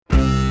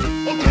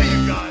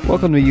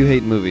Welcome to You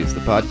Hate Movies,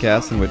 the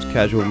podcast in which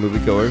casual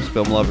moviegoers,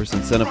 film lovers,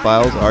 and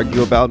cinephiles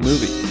argue about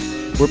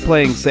movies. We're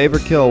playing Save or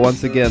Kill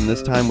once again,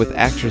 this time with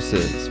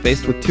actresses.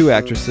 Faced with two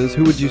actresses,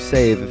 who would you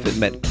save if it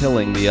meant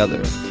killing the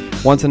other?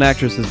 Once an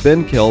actress has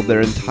been killed,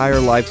 their entire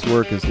life's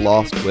work is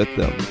lost with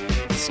them.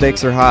 The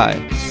stakes are high.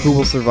 Who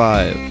will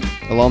survive?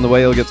 Along the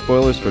way, you'll get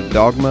spoilers for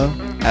Dogma,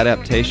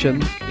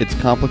 Adaptation, It's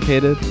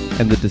Complicated,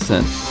 and The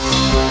Descent.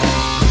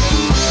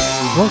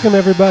 Welcome,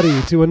 everybody,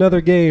 to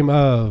another game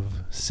of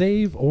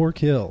Save or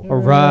Kill. All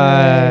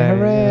right.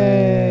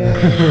 Hooray.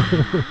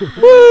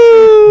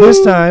 Woo!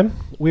 This time,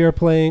 we are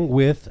playing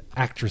with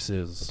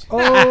actresses.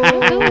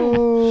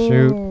 Oh.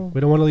 Shoot.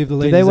 We don't want to leave the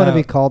ladies Do they want to out.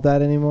 be called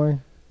that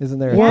anymore? Isn't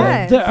there a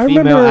Yes. thing? I Female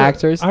remember,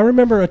 actors? I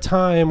remember a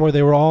time where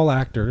they were all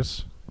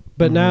actors,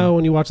 but now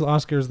when you watch the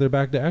Oscars, they're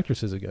back to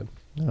actresses again.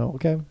 Oh,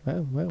 okay.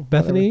 Well,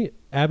 Bethany,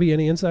 Abby,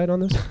 any insight on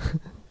this?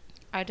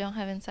 I don't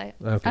have insight.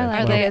 Okay. I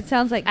like Well, it. It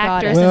sounds like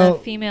Actress goddess. Well- and a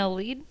female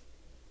lead?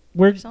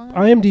 We're Something?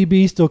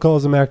 IMDb still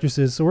calls them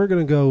actresses, so we're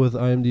going to go with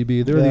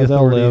IMDb. They're the they'll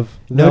authority. live.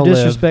 No They'll live.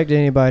 disrespect to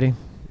anybody.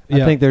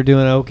 I think they're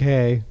doing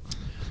okay.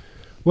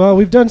 Well,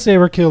 we've done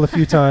Save or Kill a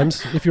few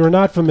times. If you are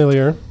not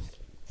familiar,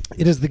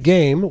 it is the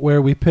game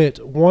where we pit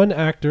one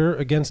actor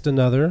against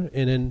another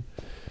in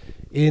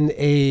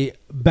a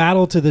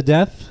battle to the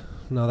death.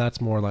 No, that's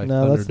more like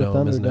No, that's the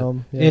Thunderdome, isn't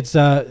Thunderdome. it?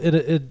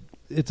 Yeah.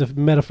 It's a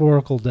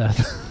metaphorical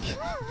death.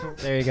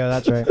 There you go.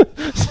 That's right.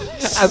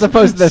 As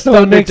opposed to the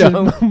So it makes it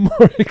Thunderdome.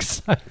 more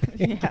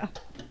exciting. Yeah.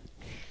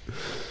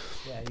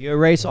 You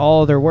erase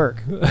all their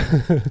work.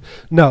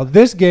 No,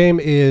 this game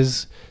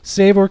is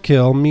Save or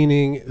Kill,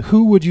 meaning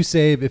who would you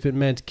save if it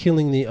meant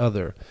killing the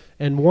other?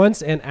 And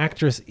once an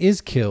actress is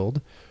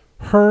killed,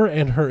 her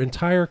and her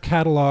entire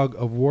catalog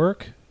of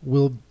work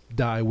will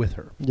die with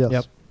her. Yes.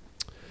 Yep.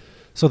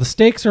 So the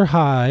stakes are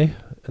high,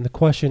 and the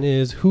question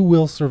is, who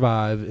will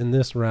survive in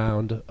this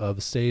round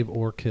of Save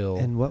or Kill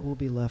And what will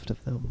be left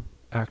of them?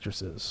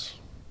 actresses?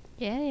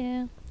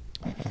 Yeah.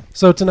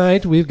 So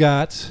tonight we've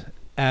got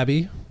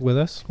Abby with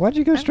us. Why'd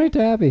you go straight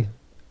to Abby?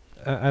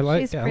 I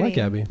like She's I like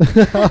pretty. Abby,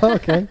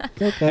 Okay.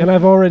 Okay. and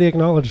I've already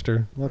acknowledged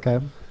her. Okay.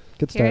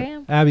 Good Here I start.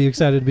 am. Abby, you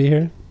excited to be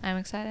here? I'm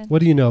excited. What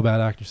do you know about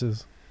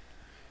actresses?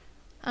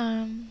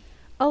 A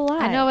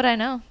lot. I know what I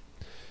know.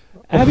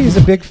 Abby is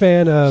a big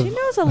fan of. She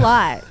knows a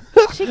lot.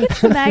 She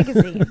gets the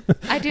magazine.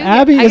 I do.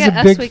 Abby I is a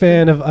get big Us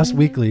fan of Weekly. Us Mhm.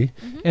 Weekly,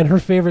 Mhm. and her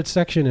favorite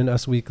section in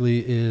Us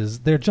Weekly is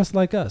 "They're Just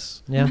Like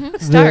Us." Yeah. Mhm.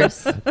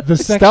 Stars. The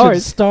section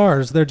Stars.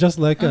 stars. They're just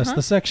like us. Uh-huh.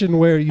 The section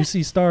where you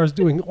see stars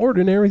doing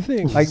ordinary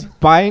things. Like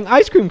buying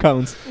ice cream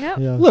cones. Yep.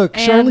 Yeah. Look,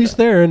 And- Charlize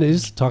Theron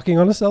is talking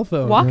on a cell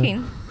phone.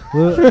 Walking.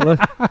 Look Their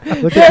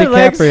at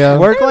legs DiCaprio.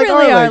 work They like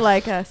really our are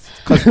legs. like us.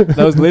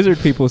 Those lizard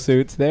people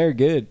suits, they're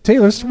good.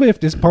 Taylor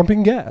Swift is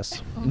pumping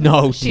gas.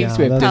 No, She T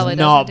Swift probably does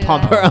not doesn't do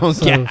pump that. her own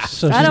So, gas.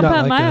 so I she's don't not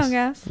pump like my us. own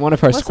gas. One of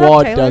her What's up,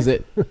 squad Taylor? does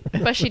it.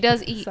 But she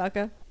does eat.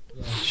 Sucker.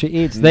 She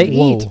eats. They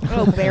Whoa. eat.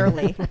 Oh,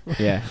 barely.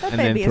 Yeah, That and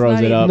then baby is throws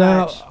not it even up. that-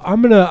 Now Ouch.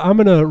 I'm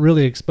gonna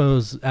really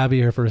expose Abby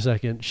here for a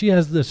second. She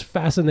has this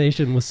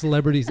fascination with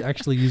celebrities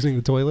actually using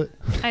the toilet.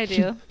 I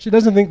do. She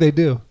doesn't think they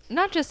do.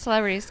 Not just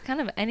celebrities,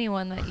 kind of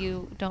anyone that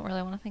you don't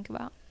really want to think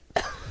about.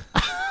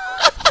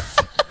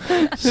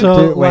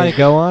 So Wait, like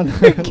go on.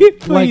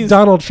 like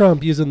Donald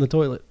Trump using the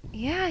toilet.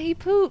 Yeah, he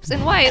poops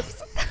and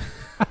wipes.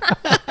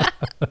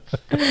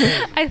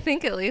 I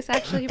think at least.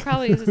 Actually, he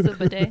probably uses the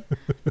bidet.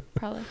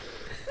 Probably.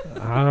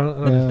 I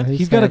don't know. Yeah,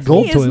 he's got a fancy.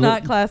 gold He is toilet.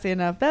 not classy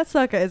enough. That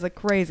sucker is a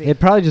crazy. It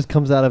probably just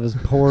comes out of his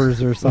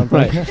pores or something.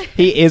 Right.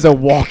 He is a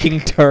walking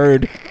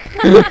turd.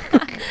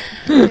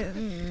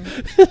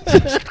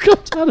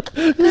 comes out of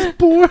his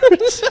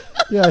pores.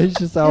 Yeah, he's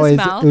just always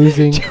mouth.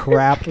 oozing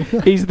crap.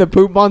 He's the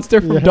poop monster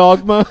from Yeah.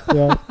 Dogma.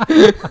 Yeah.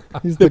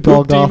 He's The the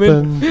poop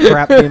Golgothan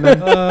crap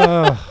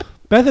demon.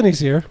 Bethany's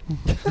here.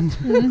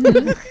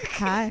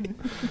 Hi.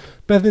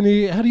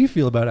 Bethany, how do you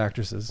feel about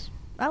actresses?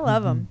 I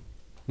love them.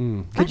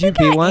 Could you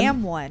be I one?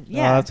 am one. Oh,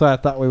 Yeah. that's why I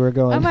thought we were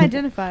going. I'm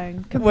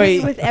identifying completely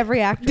Wait, with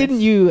every actress.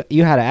 Didn't you?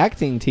 You had an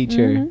acting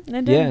teacher. Mhm,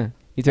 I did. Yeah,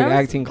 you took I was-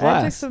 acting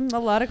class. I took a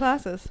lot of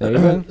classes. There you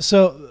go.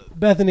 So,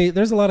 Bethany,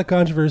 there's a lot of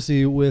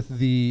controversy with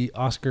the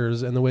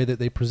Oscars and the way that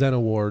they present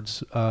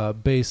awards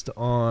based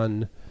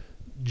on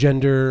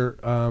gender.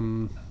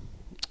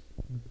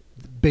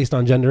 Based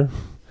on gender,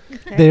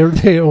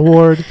 they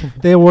award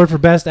for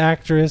best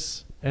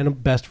actress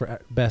and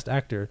best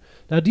actor.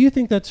 Now, do you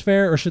think that's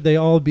fair, or should they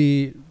all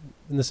be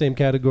in the same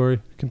category,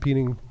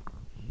 competing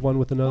one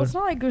with Well, another? it's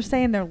not like they're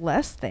saying they're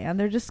less than.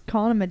 They're just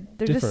calling them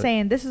they're Different. just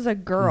saying this is a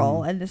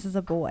girl Mhm. and this is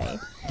a boy.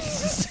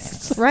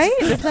 Right?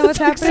 Isn't that what's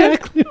happening?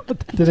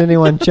 Did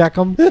anyone check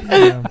them?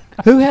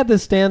 Who had the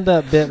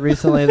stand-up bit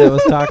recently that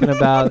was talking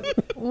about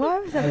Why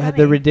was that the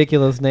funny?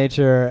 ridiculous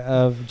nature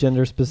of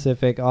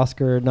gender-specific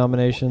Oscar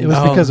nominations? It was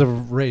Oh. because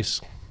of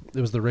race.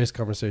 It was the race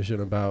conversation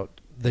about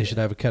they should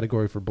have a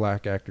category for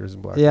black actors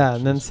and black. Yeah,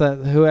 and then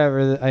actresses.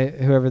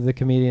 whoever the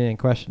comedian in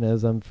question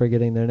is, I'm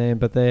forgetting their name,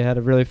 but they had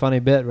a really funny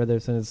bit where they're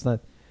saying it's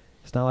not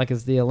It's not like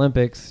it's the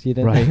Olympics. You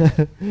didn't.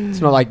 Right. It's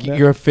not like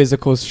your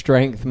physical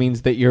strength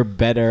means that you're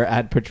better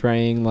at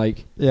portraying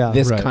like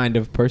this Right. kind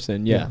of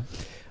person. Yeah.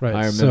 Right.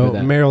 I remember so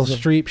that. Meryl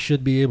Streep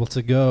should be able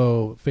to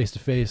go face to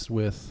face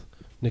with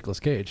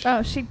Nicolas Cage.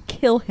 Oh, she'd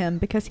kill him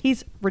because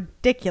he's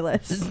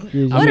ridiculous.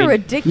 You- What I a mean,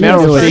 ridiculous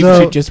Meryl So- Streep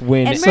should just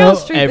win And Meryl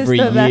Streep every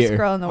is the best year.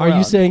 girl in the Are world.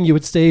 you saying you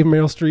would save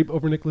Meryl Streep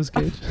over Nicolas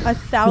Cage?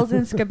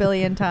 1,000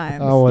 scabillion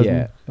times? I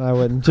wouldn't. Yeah. I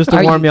wouldn't. Just to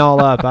Are warm you- y'all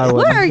up, I What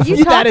wouldn't. are you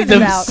That talking is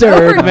about? absurd,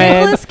 Over man.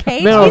 Nicolas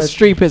Cage? Meryl He's-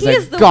 Streep is he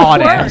is a the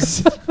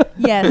goddess.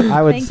 Yes.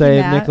 I would thank you,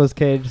 save Matt. Nicolas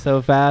Cage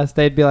so fast.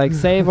 They'd be like,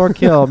 save or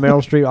kill.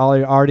 Meryl Streep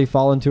already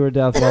fallen to her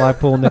death while I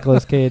pull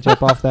Nicolas Cage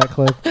up off that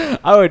cliff.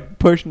 I would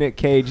push Nick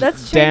Cage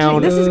That's changing.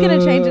 down. This is going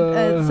to change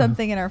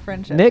something in our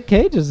friendship. Nick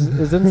Cage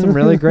is in some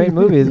really great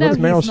movies. No, What's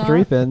Meryl he's not.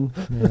 Streep in?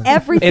 Yeah.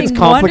 Everything It's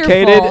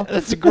complicated. wonderful.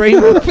 That's a great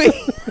movie.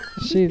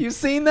 She, You've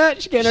seen that?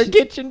 She getting her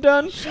kitchen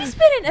done. She's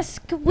been in a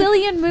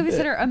squillion movies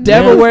that are amazing.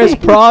 Devil Wears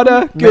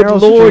Prada. Good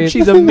Meryl lord, Streep.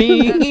 she's a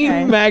mean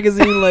Okay.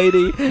 magazine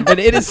lady, and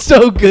it is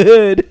so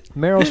good.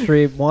 Meryl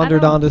Streep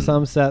wandered don't- onto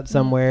some set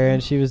somewhere,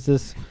 and she was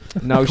this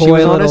No, she Coy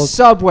was on a little-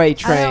 subway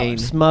train.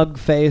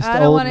 smug-faced I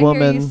don't old want to hear you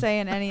woman,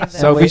 saying any of that.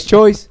 Sophie's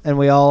Choice. and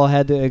we all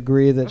had to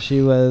agree that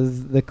she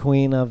was the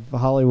queen of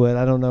Hollywood.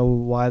 I don't know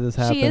why this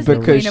happened. She is the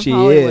Because queen of she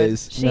Hollywood.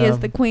 is. She No. is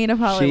the queen of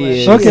Hollywood.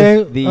 She is.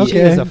 Okay, the- She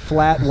is a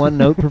flat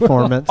one-note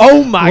performance.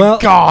 Oh my Well-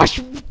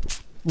 gosh.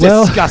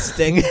 Well-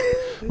 Disgusting.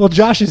 Well,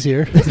 Josh is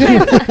here.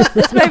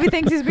 This baby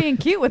thinks he's being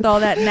cute with all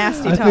that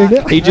nasty I talk.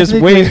 think- He just I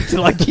think we- winked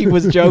like he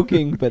was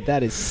joking, but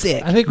that is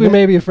sick. I think we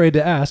may be afraid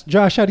to ask.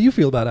 Josh, how do you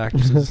feel about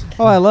actresses?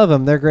 Oh, I love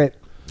them. They're great.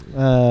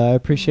 I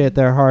appreciate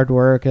their hard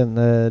work and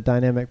the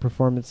dynamic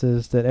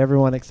performances that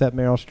everyone except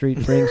Meryl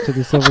Streep brings to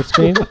the silver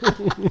screen,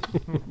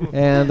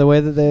 and the way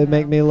that they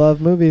make me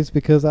love movies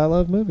because I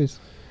love movies.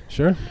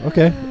 Sure.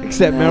 Okay.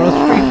 Except Meryl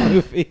Streep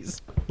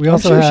movies. We I'm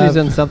also sure have she's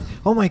in something.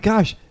 Oh my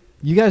gosh,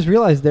 you guys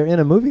realize they're in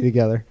a movie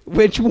together?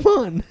 Which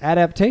one?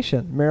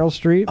 Adaptation. Meryl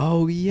Streep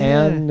Oh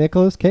yeah. and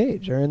Nicolas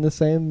Cage are in the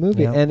same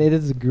movie, Yeah. and it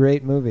is a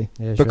great movie.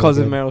 Because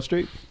of Meryl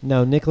Streep.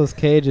 No, Nicolas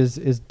Cage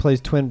is plays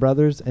twin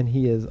brothers, and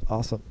he is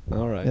awesome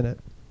All right. in it.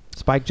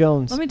 Spike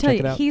Jonze. Let me tell check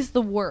you, it out. he's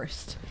the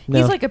worst. No.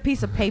 He's like a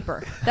piece of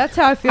paper. That's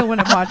how I feel when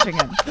I'm watching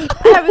him. I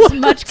have as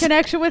much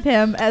connection with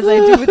him as I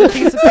do with a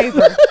piece of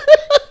paper.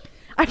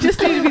 I just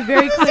need to be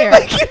very clear.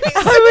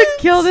 I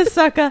would kill this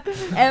sucker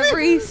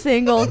every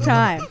single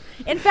time.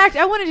 In fact,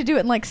 I wanted to do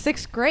it in like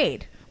 6th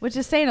grade, which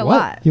is saying a What?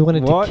 lot. You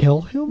wanted What? to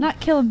kill him? Not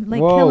kill him,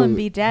 like Whoa. kill him,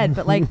 be dead.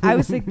 But like I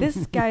was like, this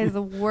guy is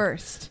the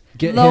worst.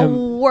 Get the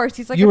him- worst.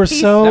 He's like You a were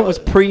piece so- That was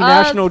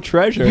pre-National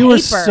Treasure. You were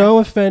Paper. so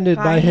offended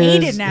I by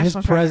hated his National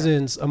Treasure.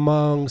 presence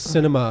among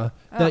cinema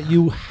that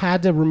you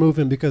had to remove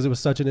him because it was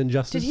such an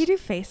injustice. Did he do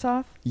Face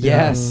Off?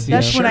 Yes. Yeah.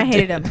 That's he when I sure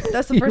hated did. him.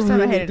 That's the He first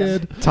time I really hated him.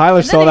 did. Tyler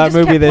And then saw he that just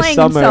movie kept this playing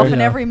summer. himself in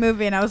Yeah. every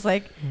movie, and I was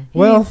like, he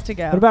Well, needs to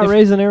go. What about If-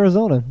 Raising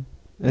Arizona?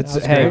 It's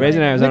That's hey, great.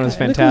 Raising Arizona is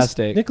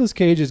fantastic. Nicolas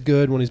Cage is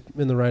good when he's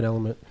in the right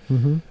element.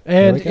 Mm-hmm.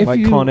 And Like- if like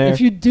you Con Air. if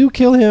you do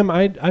kill him,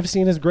 I've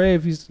seen his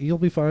grave. He'll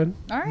be fine.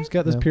 All right. He's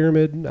got this Yeah.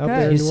 pyramid out Good.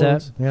 there in He's New set.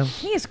 Orleans. Yeah.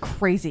 He is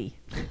crazy.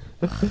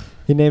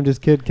 He named his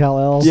kid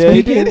Kal-El. Yeah,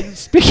 he Speaking, did.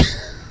 speaking,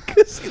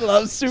 Because he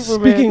loves Superman.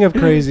 speaking of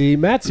crazy,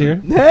 Matt's here.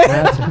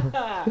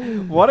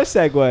 What a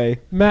segue.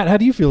 Matt, how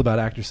do you feel about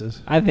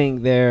actresses? I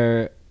think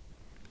they're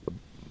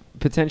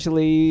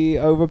potentially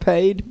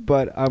overpaid,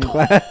 but I'm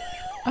glad.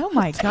 Oh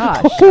my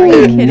gosh. Are you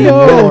kidding me?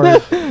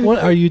 Lord, what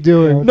are you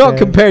doing? Not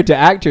compared to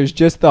actors,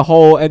 just the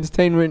whole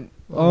entertainment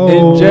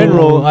Oh in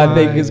general. I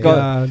think my has got.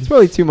 God. It's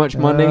really too much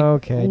money.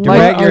 Okay. Like,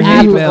 Direct your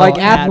are you- email like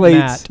at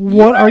athletes. Matt.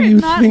 What are you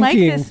not thinking? like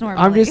this normally.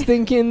 I'm just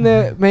thinking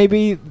that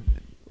maybe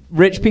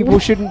rich people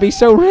shouldn't be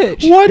so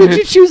rich. Why did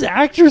you choose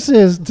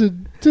actresses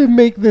to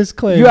make this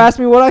claim? You asked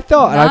me what I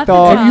thought, and I Not the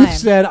thought time. And you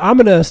said I'm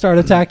gonna start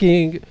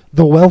attacking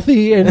the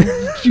wealthy and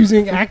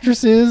choosing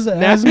actresses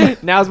as my,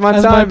 now's my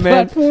as time, my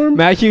man. platform.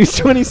 Matt Hughes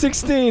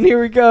 2016.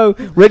 Here we go.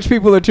 Rich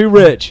people are too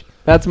rich.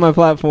 That's my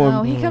platform.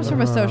 Oh, he comes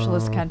from a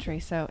socialist country,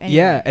 so anyway.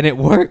 Yeah, and it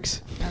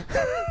works.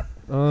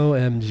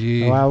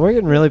 OMG! Wow, we're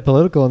getting really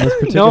political in this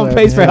particular. No one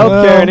pays for Yeah.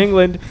 healthcare Well- in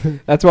England.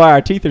 That's why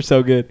our teeth are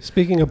so good.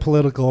 Speaking of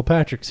political,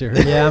 Patrick's here.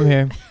 Yeah, I'm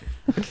here.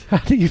 How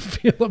do you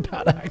feel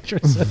about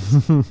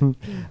actresses?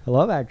 I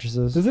love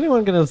actresses. Is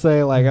anyone gonna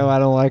say like, "Oh, I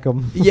don't like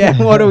them"?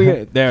 Yeah, what are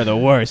we? They're the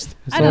worst.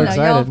 I don't know.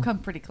 Y'all have come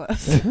pretty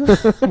close.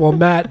 Well,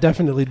 Matt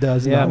definitely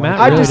does. Yeah, not Matt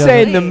like I'm really just doesn't.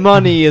 saying the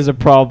money is a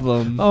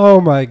problem. Oh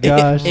my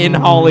gosh! In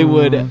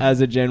Hollywood as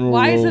a general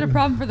Why is rule. it a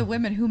problem for the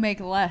women who make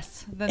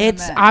less than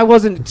It's. the men? I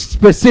wasn't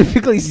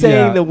specifically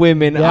saying Yeah. the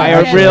women. Yeah. I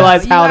Yeah,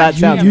 realize no, how you that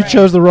actually- sounds. you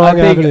chose the wrong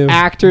I think avenue.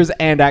 actors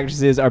and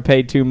actresses are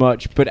paid too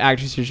much, but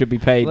actresses should be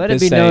paid Let the it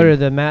be same. noted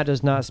that Matt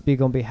does not speak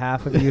on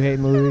behalf of You Hate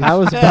Movies. I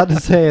was about to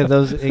say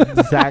those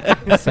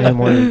exact same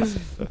words.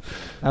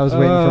 I was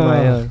waiting for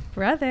my.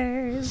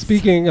 Brothers.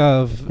 Speaking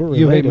of We're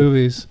You Hate related.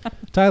 Movies,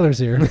 Tyler's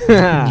here,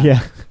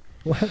 Yeah.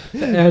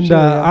 and Sure,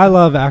 yeah. I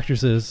love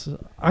actresses.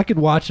 I could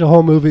watch a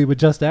whole movie with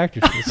just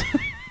actresses.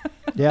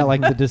 Yeah,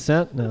 like The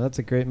Descent. No, that's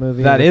a great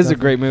movie. That With is a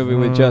nothing- great movie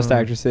with just Mm.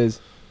 actresses.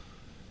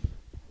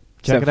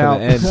 Check Except it for out.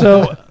 the end.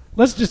 So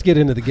let's just get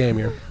into the game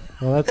here.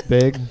 Well, that's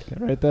big.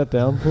 Write that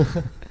down.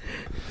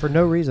 For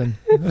no reason.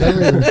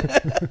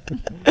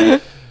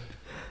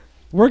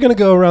 We're going to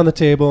go around the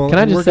table. Can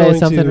I and just we're say going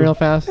something to- real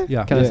fast?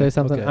 Yeah. Can I say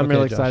something? Okay, I'm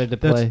really Josh. excited to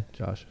That's play.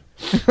 Josh.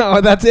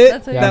 Oh, that's it?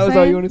 That's what Yeah. you're That was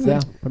all you saying? want to say?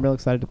 Yeah, I'm real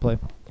excited to play.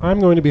 I'm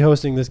going to be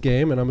hosting this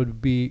game, and I'm going to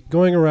be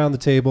going around the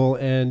table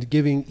and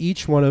giving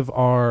each one of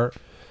our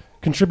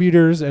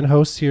contributors and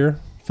hosts here,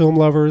 film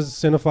lovers,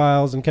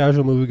 cinephiles, and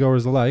casual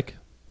moviegoers alike.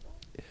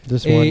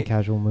 Just A- one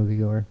casual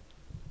moviegoer.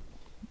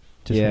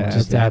 Yeah.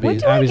 Just Abby. When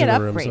do I Abby's in get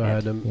the room, so I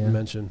had to Yeah.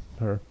 mention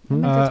her. I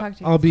meant to talk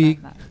to you I'll be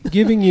about that.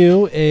 giving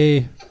you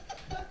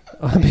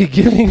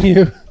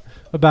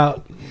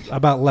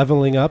about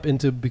leveling up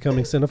into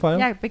becoming cinephile.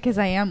 Yeah, because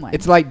I am one.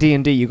 It's like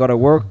D&D. You got to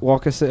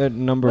walk a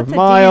certain number What's of a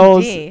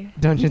miles. D&D?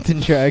 Dungeons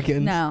and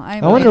Dragons. No,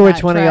 I'm I wonder not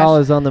which one of trash. y'all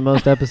is on the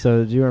most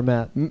episodes, you or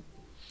Matt.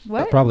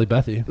 What? Probably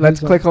Bethy. Let's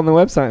click on the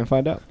website and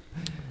find out.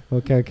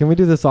 Okay, can we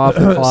do this off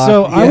the clock?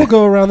 So I will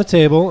go around the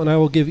table and I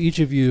will give each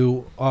of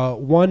you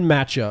one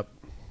matchup,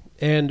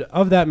 and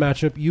of that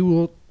matchup, you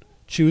will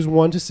choose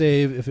one to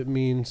save if it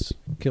means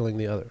killing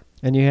the other.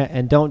 And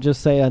and don't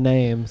just say a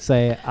name.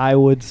 Say I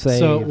would save.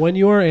 So when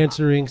you are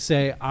answering,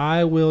 say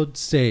I will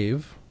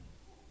save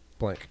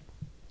blank.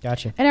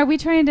 Gotcha. And are we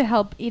trying to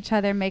help each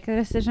other make a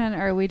decision,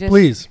 or are we just...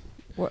 Please,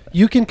 Wha-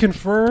 you can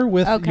confer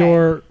with Okay.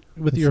 your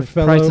It's your like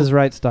fellow. Price is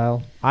Right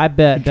style. I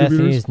bet Bethany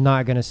Contributors? is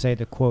not going to say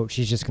the quote.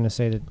 She's just going to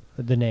say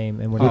the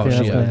name, and we're Oh, not yeah,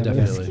 gonna yeah, know who it is.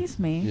 definitely. Excuse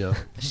me. Yeah.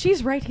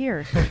 She's right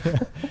here.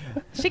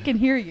 She can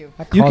hear you.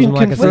 You Calls can him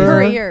like a With confer,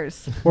 her sailor.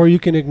 ears. or you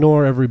can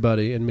ignore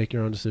everybody and make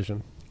your own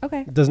decision.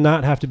 Okay. It does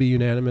not have to be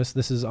unanimous.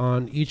 This is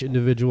on each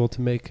individual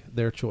to make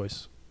their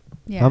choice.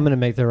 Yeah. I'm going to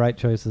make the right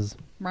choices.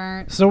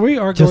 Brr. So we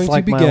are Just going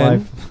like to my begin.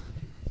 life.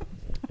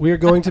 We are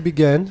going to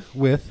begin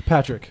with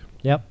Patrick.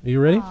 Yep, Are you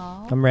ready?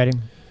 Aw. I'm ready.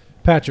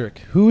 Patrick,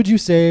 who would you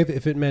save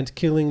if it meant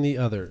killing the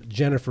other?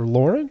 Jennifer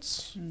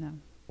Lawrence No.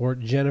 or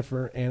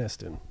Jennifer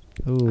Aniston?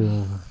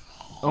 Ooh.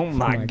 Oh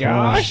my my gosh.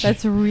 gosh.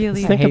 That's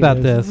really, Think hate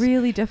about those. this.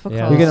 really difficult.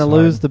 Yeah. You're going to It's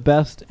lose hard. the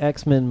best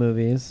X-Men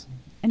movies,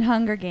 And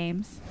Hunger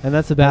Games. and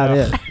that's about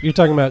it. You're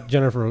talking about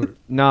Jennifer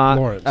Nah.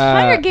 Lawrence.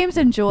 Hunger Games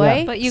enjoy.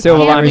 yeah. But you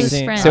Silver can't Linings,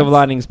 lose friends. Silver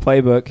Linings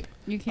Playbook.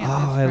 You can't Oh,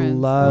 lose I friends.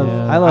 love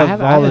Yeah. I love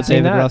haven't- all the haven't seen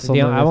David that. Russell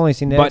I've movies. only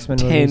seen the But X-Men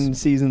 10 movies.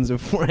 seasons of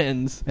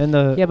Friends. And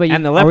the Yeah, but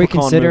And the are we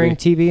Leprechaun considering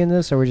movie. TV in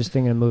this, or we're just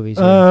thinking of movies?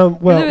 here? Well,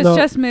 Because it was no.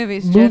 just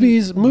movies.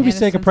 Movies take a Aniston's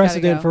gotta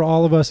precedent go. for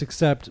all of us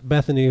except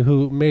Bethany,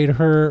 who made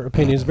her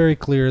opinions very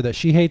clear that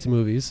she hates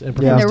movies and And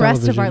prefers the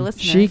rest of our television.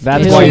 listeners. She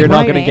That's Yeah. why She you're not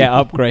might going to be. get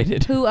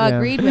upgraded. Who Yeah.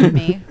 agreed with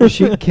me.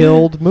 she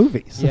killed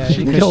movies. yeah,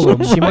 She because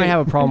killed 'em. she might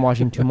have a problem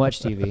watching too much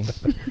TV.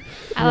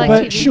 I like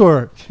But TV.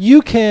 sure,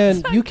 you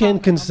can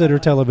consider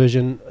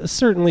television,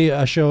 certainly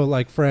a show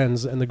like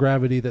Friends and the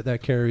gravity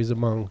that carries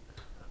among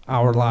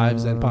our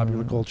lives and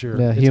popular culture.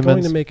 Yeah, it's humans.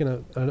 going to make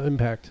an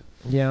impact.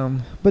 Yeah,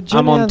 But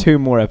I'm on Jen- 2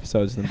 more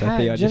episodes than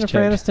Bethy. I just Jennifer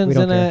checked. Aniston's We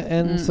don't in it, care.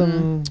 and Mm-mm.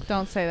 some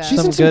Don't say that. She's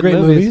Some in some good great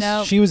movies. movies.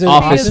 No. She was in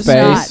Office She is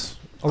Space.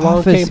 Along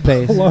Office came,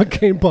 Space. Along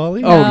came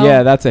Polly. Oh, No.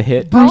 yeah, that's a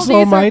hit. Bruce All these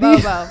Almighty. Are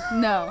Bobo.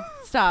 No,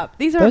 stop.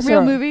 These aren't Those real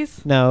are-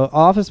 movies. no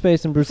Office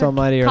Space and Bruce For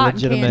Almighty are cotton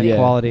legitimate candy. Yeah.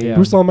 quality. Yeah.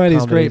 Bruce Almighty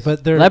is comedies. great,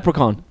 but they're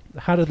Leprechaun.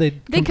 how do they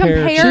They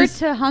compare? compare She's-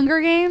 to Hunger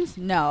Games?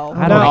 No.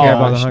 I don't No. care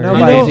about the Hunger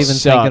Nobody's Games. even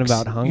Sucks. thinking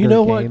about Hunger you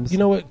know Games. what? You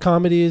know what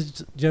comedy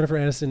is? Jennifer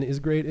Aniston is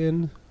great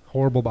in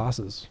Horrible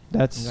Bosses.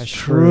 That's That's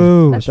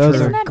true. That's, Those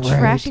isn't are that great.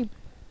 trashy?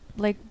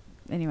 Like,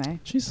 anyway.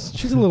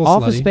 She's a little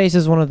Office slutty. Space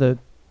is one of the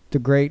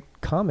great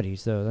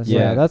comedies, though. That's Yeah,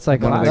 Yeah, that's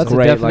like one of the that's a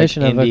great, like,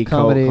 definition of a indie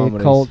cult comedy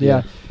comedies, cult.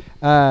 yeah.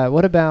 Yeah.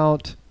 What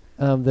about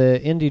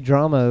the indie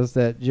dramas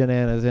that Jen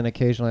Anna's in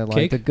occasionally, like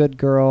Cake? The Good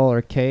Girl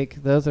or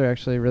Cake? Those are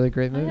actually really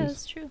great Oh, yeah, movies.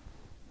 that's true.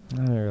 I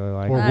don't really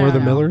like. Or I We're don't the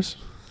know. Millers.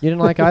 You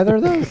didn't like either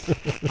of those?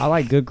 I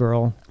like Good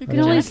Girl. You I can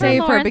don't only like- Jennifer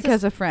save her Lawrence because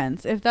is- of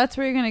Friends. If that's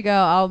where you're gonna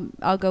go,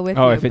 I'll go with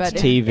Oh, you. if it's but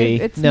TV.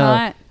 if it's No.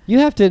 not. You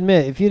have to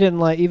admit, if you didn't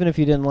like, even if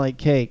you didn't like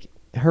Cake,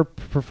 her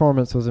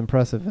performance was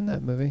impressive in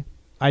that movie.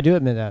 I do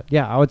admit that.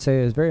 Yeah, I would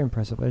say it was very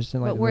impressive. I just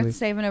didn't like But the worth movie.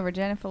 saving over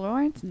Jennifer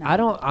Lawrence? No.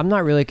 I'm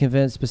not really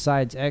convinced.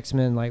 Besides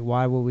X-Men, like,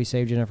 why would we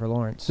save Jennifer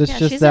Lawrence? It's Yeah,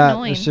 just she's that.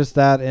 annoying. It's just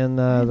that in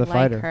I the like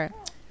Fighter. Her.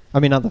 I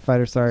mean, not the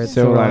Fighter. Sorry, it's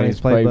Silver Silver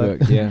Linings Linings Playbook.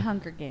 Playbook. Yeah.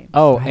 Hunger Games.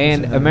 Oh, I haven't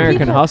and seen that.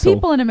 American Hustle.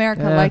 People in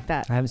America Yeah. like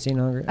that. I haven't seen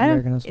I don't-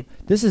 American Hustle.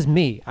 This is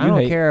me. I You don't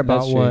hate- care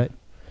about that's true. what.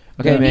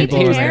 Okay, You man. need to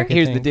Here's, care.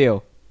 here's the Thing.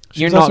 deal.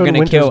 She's You're not also in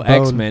going to kill Winter's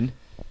Bone. X-Men.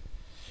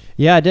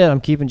 Yeah, I did. I'm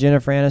keeping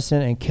Jennifer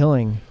Aniston and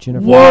killing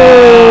Jennifer.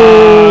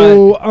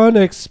 Whoa!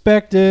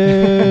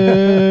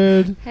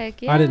 Unexpected.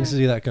 Heck yeah. I didn't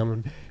see that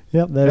coming.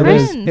 Yep.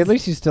 Friends. At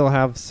least you still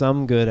have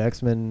some good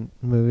X-Men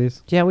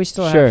movies. Yeah, we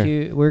still Sure.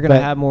 have. We're gonna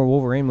But have more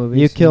Wolverine movies.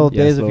 You killed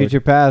Yes, Days of Lord.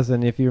 Future Past,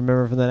 and if you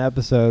remember from that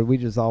episode, we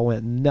just all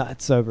went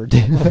nuts over it.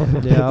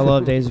 Yeah, I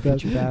love Days of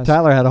Future Past.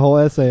 Tyler had a whole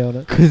essay on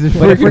it.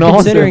 But if we're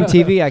considering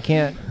TV, I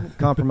can't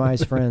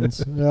compromise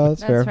Friends. No,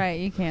 that's fair. That's right.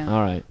 You can.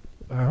 All right.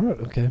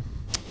 Okay.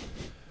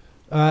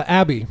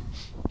 Abby,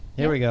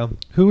 Here we go.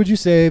 who would you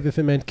save if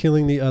it meant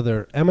killing the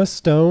other? Emma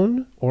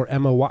Stone or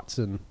Emma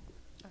Watson?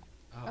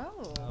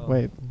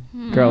 Wait.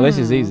 Girl, this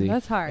is easy.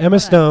 That's hard. Emma Hold on.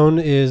 Stone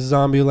is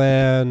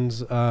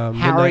Zombieland.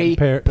 Harry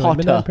Midnight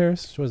Potter. in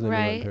Paris. She wasn't in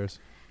Midnight in Right. Paris.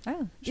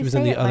 Oh, She you was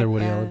in say the it other like,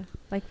 Woody Allen.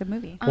 like the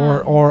movie.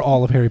 Or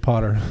all of Harry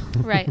Potter.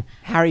 Right.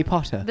 Harry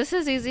Potter. This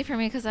is easy for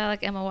me because I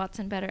like Emma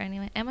Watson better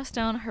anyway. Emma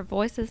Stone, her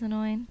voice is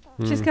annoying.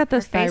 She's got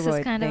those Her face is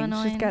thyroid kind of things.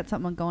 She's annoying. got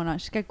something going on.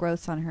 She's got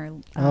growths on her.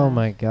 Oh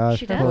my gosh.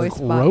 she poor- does? Voice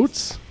box.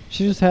 Groats?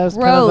 She just has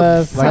kind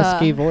Growths. of a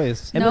husky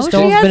voice. Emma No, she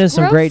Stone's has been in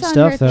some growths great on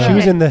stuff her though. She throat.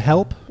 was in The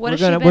Help. What we're has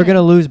she gonna been we're gonna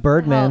in? lose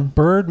Birdman.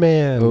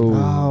 Birdman.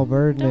 Oh,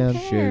 Birdman.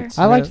 Don't care.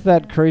 I liked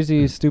that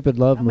crazy stupid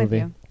love I'm with movie.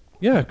 you.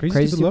 Yeah, Crazy,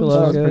 Crazy Stupid Stupid Love.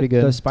 Love Love was pretty good.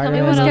 The Tell me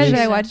Spider-Man what It's else movies. good that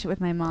I she's in. watched it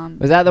with my mom.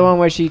 Was that the one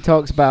where she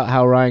talks about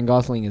how Ryan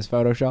Gosling is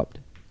photoshopped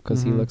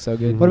because he Mhm. looks so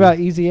good? What about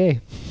Easy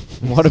A?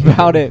 What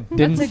about it?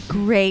 Didn't That's a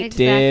great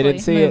Exactly. didn't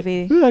see it.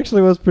 movie. It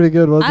actually was pretty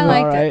good, wasn't I it?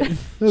 liked Alright. it. It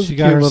was She a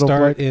got cute her little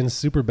start flick. in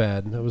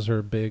Superbad. That was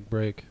her big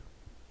break.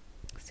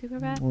 Super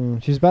bad.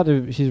 She's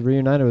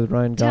reunited with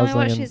Ryan Tell me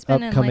what Gosling she's in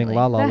been in upcoming lately.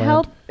 La La The Land.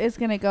 Help is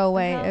gonna go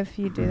away Help. if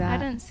you do I that.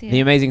 didn't see The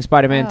it. Amazing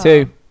Spider-Man Oh.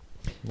 2.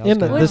 That was Emma,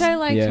 good. Which this- I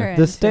liked yeah. her in.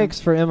 The too. stakes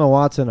for Emma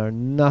Watson are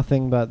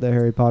nothing but the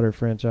Harry Potter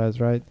franchise,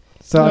 right?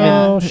 So I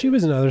No, mean, she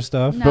was in other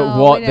stuff. No, But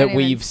what we that don't even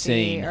we've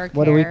see seen. or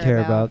what do we care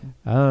about?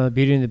 I don't know.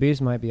 Beauty and the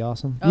Beast might be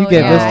awesome. Oh, You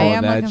gave yeah, this I one.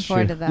 am looking That's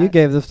forward true. to that. You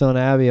gave this to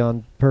Abby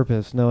on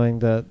purpose, knowing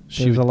that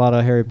She there's would- a lot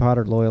of Harry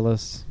Potter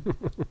loyalists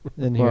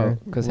in here.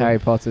 Because Harry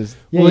Potter's.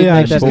 Yeah, well, you yeah,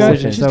 make that she's got,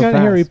 decision she's so got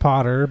fast. Harry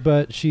Potter,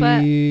 but she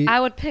But I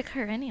would pick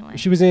her anyway.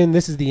 she was in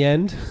This Is the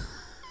End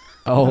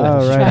Oh,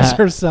 right. as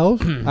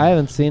herself. I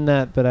haven't seen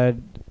that, but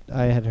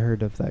I had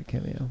heard of that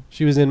cameo.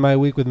 She was in My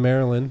Week with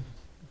Marilyn.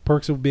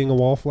 Perks of Being a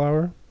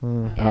Wallflower.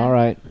 Mm. Yeah. All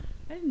right.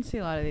 I didn't see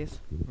a lot of these.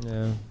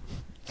 Yeah.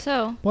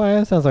 So Boy,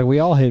 that sounds like we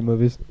all hate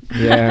movies.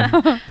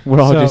 Yeah. We're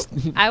all So- just.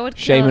 I would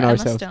kill Shaming Emma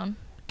ourselves. Stone.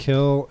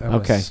 Kill Emma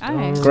Okay. Stone.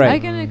 Alright. Great. I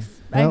can Well,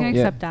 I can yeah.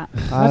 accept that.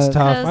 That's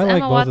tough. Because I like Emma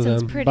both Watson's of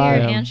them. prettier Bye,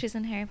 and she's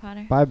in Harry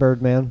Potter. Bye,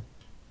 Birdman.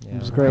 Yeah. It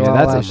was great. Yeah, while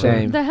that's it a lasted.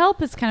 shame. The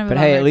Help is kind of. But a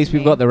hey, bummer at least to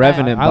we've me, got The but-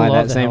 Revenant I by love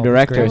that The same Help. It's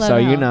director, great. so I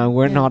you love know Help.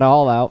 we're Yeah. not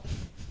all out.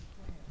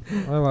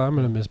 Well, I'm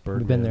gonna miss Birdman.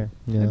 We've been there.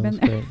 Yeah, We've it was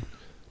been great.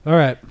 All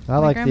right, I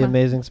like grandma. the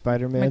Amazing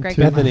Spider-Man great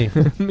too. grandma.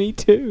 Bethany. Me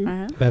too.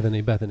 Uh-huh.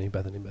 Bethany.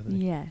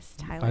 Yes,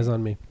 Tyler. Eyes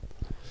on me.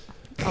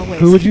 Always.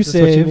 Who would you That's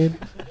what you save? need?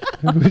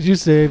 Who would you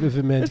save if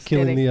it meant Just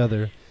killing kidding. the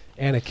other?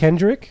 Anna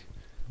Kendrick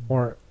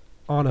or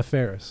Anna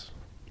Faris?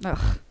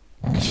 Ugh.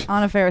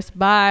 Anna Faris.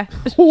 Bye.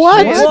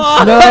 What? She's- No,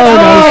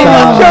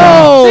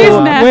 She's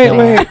stop. nasty.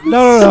 Wait,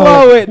 no.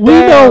 Slow it We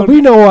know, down.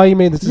 we know why you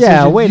made this decision.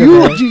 Yeah, wait a you,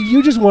 minute.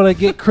 you just want to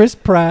get Chris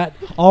Pratt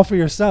all for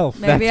yourself.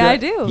 Maybe That's I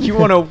right. do. You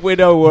want to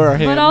widower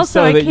him But also,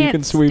 so I that you can't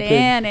can sweep in.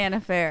 stand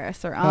Anna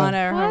Faris or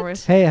Anna or whoever.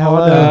 Hey,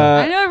 hello.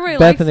 Uh, I know everybody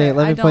Bethany, likes her.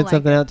 let I me don't point like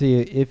something her. out to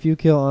you. If you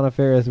kill Anna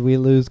Faris, we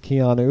lose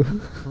Keanu.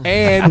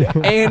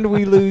 and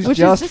we lose Which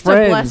is Just just a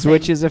Friends, blessing.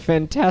 which is a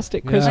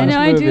fantastic Yeah. Christmas I know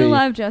I movie. do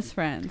love Just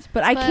Friends,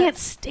 but I But- can't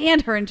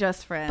stand her in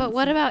Just Friends. But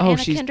what about Oh, Anna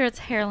she's- Kendrick's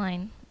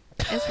hairline?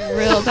 It's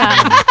real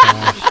bad.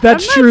 That's I'm not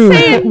true.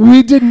 saying-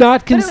 We did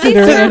not at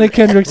consider least her- Anna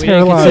Kendrick's We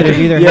didn't hairline.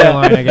 consider either Yeah.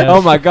 hairline, I guess.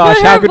 Oh my gosh,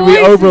 But how her could we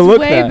voice overlook is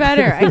way that?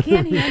 better. I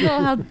can't handle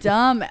how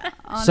dumb.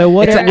 Anna So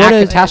what It's is- an what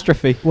is-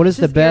 catastrophe. What is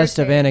the Just best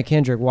of irritating. Anna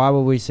Kendrick? Why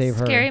would we save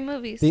her? Scary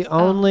movies. The Oh.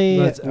 only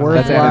That's Anna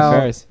worthwhile,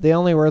 Faris. the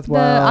only the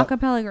worthwhile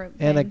acapella group.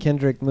 Anna thing.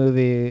 Kendrick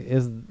movie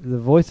is the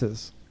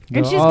voices.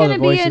 And she's all gonna the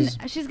be in. voices.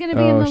 She's gonna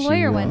be Oh, in the she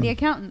lawyer one, will. the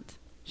accountant.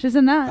 She's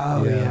in that.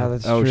 Oh Yeah. yeah,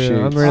 that's Oh, true. shoot.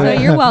 I'm So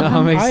really you're welcome.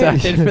 I'm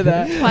excited for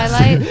that.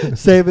 Twilight.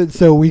 save it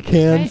so we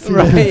can. Right. see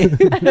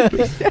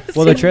Right.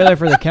 Well, the trailer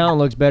for The Count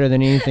looks better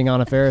than anything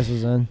Anna Faris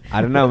was in.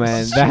 I don't know,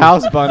 man. The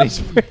House Bunny's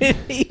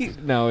pretty.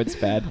 No, it's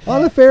bad.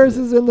 Anna Faris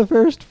is in the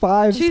first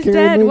 5 She's scary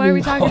dead. movies. Why are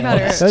we talking about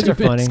her? Those are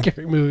Stupid funny.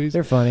 Scary movies.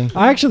 They're funny.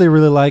 I actually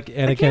really like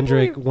Anna can't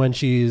Kendrick believe- when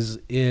she's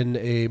in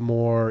a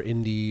more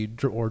indie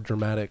or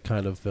dramatic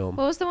kind of film.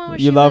 What was the one where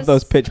You she love was,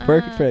 those Pitch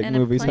Perfect in a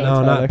movies, plane? huh?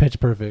 No, Tyler. not Pitch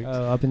Perfect.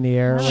 Up in the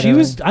air. She She whatever.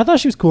 was. I thought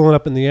she was cool and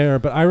up in the air,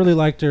 but I really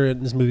liked her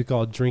in this movie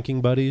called Drinking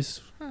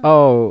Buddies,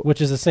 Oh,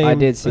 which is the same. I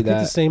did see think that.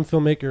 the same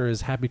filmmaker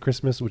as Happy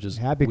Christmas, which is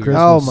Happy weird.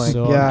 Christmas. Oh my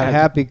So- god,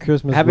 Happy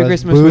Christmas. Happy was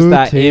Christmas was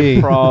that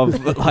booty.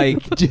 improv,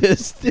 like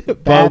just That thing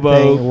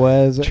Bobo.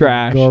 was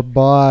trash.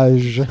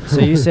 garbage. So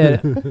you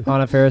said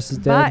Anna Faris is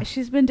Bye. dead?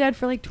 She's been dead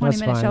for like 20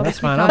 That's minutes. fine. Y'all That's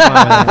just fine. keep I'm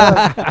talking.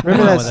 fine with that.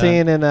 Remember I'm that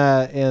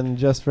with scene in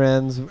Just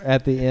Friends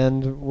at the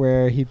end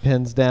where he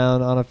pins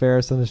down Anna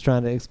Faris and is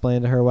trying to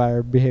explain to her why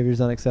her behavior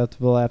is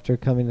unacceptable after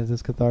coming to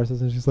this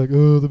catharsis, and she's like,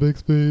 "Oh, the big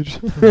speech."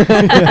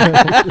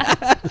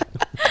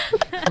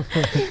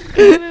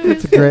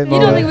 It's a great You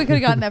moment. don't think we could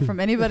have gotten that from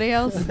anybody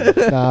else?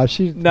 Nah,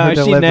 she No, her she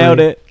delivery- nailed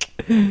it.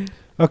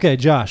 Okay,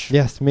 Josh.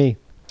 Yes, me.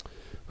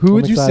 Who I'm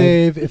would you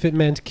excited. save if it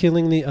meant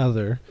killing the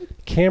other?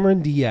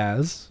 Cameron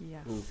Diaz,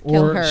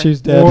 Kill or her. She's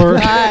dead. or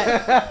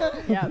Yeah,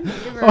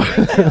 give her a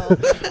big kill.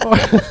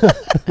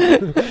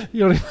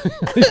 you don't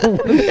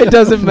It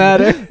doesn't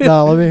matter.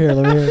 No, let me hear.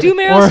 Do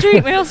Meryl Or-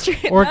 Streep. Meryl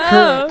Streep. or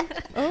Kurt.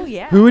 Oh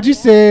yeah. Who would you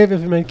save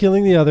if it meant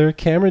killing the other?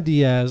 Cameron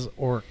Diaz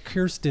or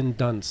Kirsten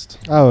Dunst?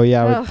 Oh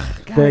yeah, I would Ugh,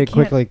 God, very I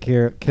can't- quickly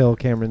kill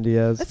Cameron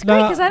Diaz. That's great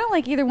Nah. because I don't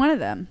like either one of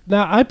them.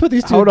 Now I put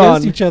these two Hold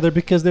against on. each other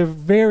because they're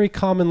very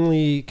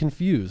commonly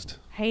confused.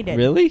 Hate it.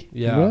 Really?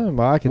 Yeah.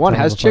 Well, I can One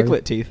tell has them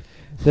apart. chiclet teeth.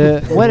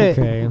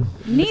 Okay.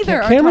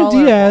 Neither are Cameron tolerable.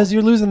 Diaz,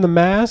 you're losing The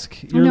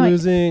Mask. You're No,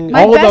 losing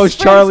My All best those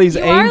friend's- Charlie's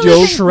you are Angels.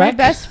 losing My Shrek.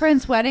 Best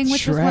Friend's Wedding,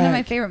 which was one of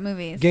my Shrek. favorite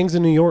movies. Gangs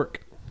of New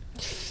York.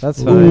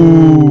 That's fine.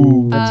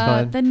 Ooh. That's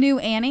fine. The new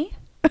Annie.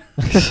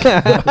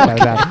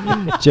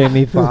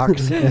 Jamie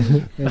Foxx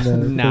in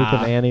the Nah.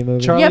 Freaking Annie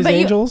movie. Charlie's but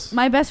Angels.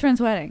 My Best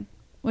Friend's Wedding,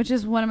 which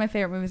is one of my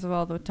favorite movies of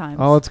all the time.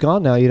 Oh, it's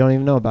gone now. You don't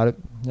even know about it.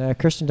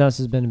 Kristen Dunst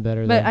has been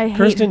better. but though. I hate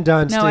Kirsten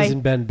Dunst no, is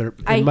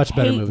in much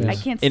better hate- movies. I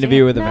can't Interview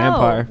stand- with a no.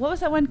 Vampire. What was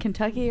that one?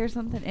 Kentucky or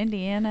something?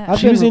 Indiana. I've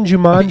She was in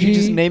Jumanji. You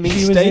just naming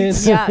She was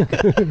states? in-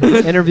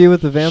 Yuck. Interview with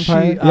the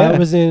Vampire. She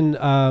was in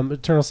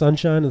Eternal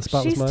Sunshine of the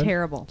Spotless She's Mind.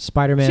 terrible.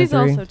 Spider-Man She's 3.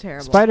 also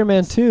terrible.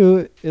 Spider-Man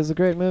 2 is a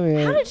great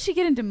movie. How did she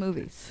get into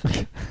movies?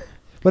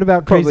 What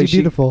about Probably Crazy she-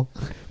 Beautiful?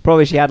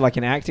 Probably she had like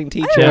an acting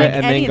teacher I don't like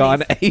and any then of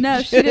got an these. agent.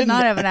 No, she did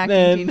not have an acting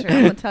then- teacher.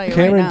 I'm gonna tell you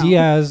Cameron right now.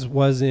 Diaz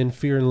was in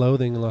Fear and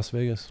Loathing in Las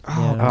Vegas.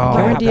 Yeah. Oh,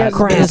 Cameron that Diaz is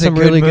has a some good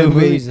really good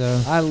movie. movies,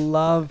 though. I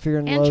love Fear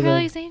and And Loathing.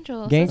 Charlie's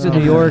Angels. Gangs That's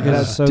of New all. York. Yeah.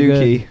 That's so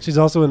good. Dookie. She's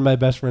also in My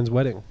Best Friend's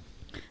Wedding.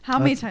 How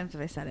many That's- times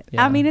have I said it?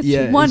 Yeah. I mean, it's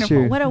Yeah, it's wonderful.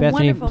 true. What a Bethany,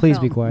 wonderful please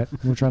film. be quiet.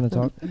 We're trying to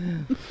talk.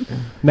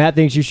 Matt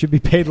thinks you should be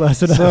paid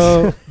less than us.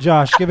 So,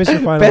 Josh, give us your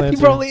final Bethany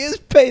answer. probably is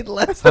paid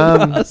less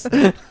than us.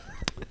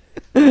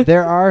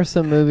 There are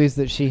some movies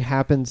that she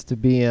happens to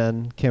be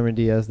in, Cameron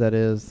Diaz, that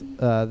is,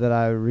 that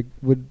I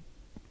would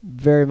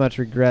very much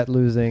regret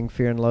losing.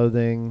 Fear and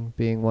Loathing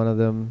being one of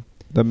them.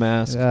 The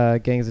Mask.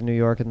 Gangs of New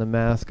York and The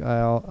Mask.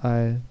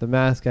 The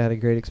Mask, I had a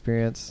great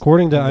experience.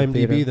 According to in the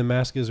IMDb, theater. The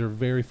Mask is her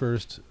very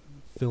first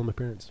film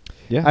appearance.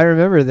 Yeah. I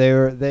remember they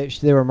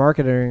were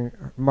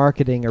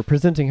marketing or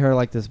presenting her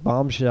like this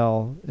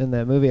bombshell in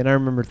that movie, and I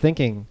remember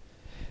thinking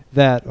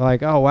that,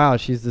 like, oh wow,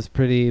 she's this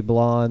pretty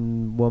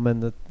blonde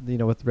woman that,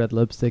 with red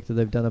lipstick that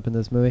they've done up in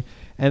this movie.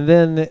 And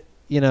then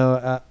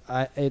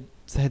I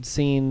had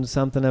seen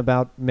something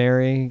about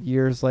Mary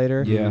years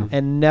later, Yeah.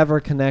 and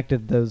never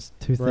connected those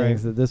two Right.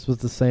 things, that this was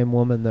the same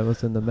woman that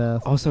was in The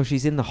Mask. Also,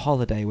 she's in The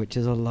Holiday, which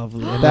is a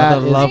lovely, That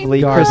another is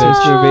lovely garbage. Christmas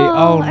movie.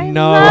 Oh I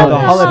no, love The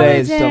The Holiday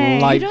is Holiday. You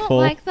delightful. don't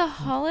like The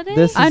Holiday?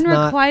 This is not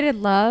Unrequited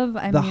love.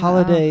 I The mean,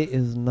 Holiday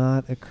is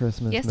not a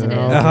Christmas Yes, it movie. is.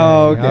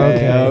 Oh, okay, Okay,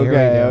 here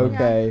we go.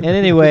 okay. And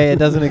anyway, it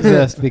doesn't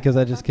exist because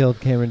I just killed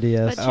Cameron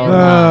Diaz. But Oh, you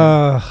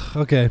wow.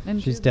 Okay.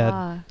 and She's Jude dead.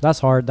 Law. That's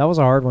hard. That was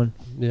a hard one.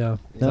 Yeah.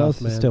 No, Tough,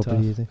 it's man, still tough.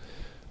 pretty easy.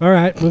 All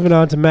right, moving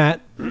on to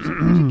Matt.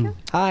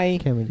 Hi.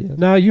 Cameron Diaz.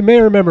 Now, you may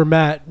remember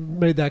Matt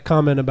made that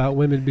comment about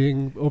women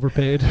being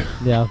overpaid.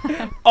 Yeah.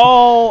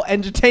 Oh,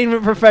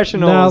 entertainment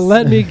professionals. Now,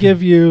 let me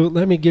give you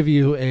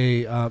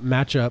a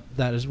matchup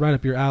that is right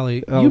up your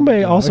alley. Oh, you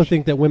may gosh. also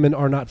think that women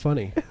are not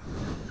funny.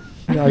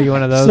 Are you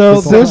one of those? So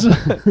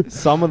people? this,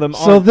 Some of them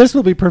so aren't. this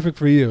will be perfect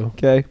for you.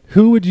 Okay.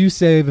 Who would you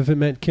save if it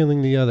meant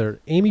killing the other?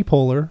 Amy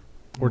Poehler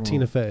or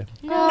Tina Fey?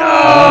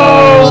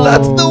 Oh,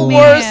 that's the Man,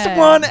 worst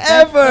one that's the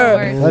ever.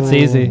 worst. That's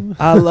easy.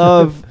 I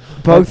love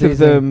both That's of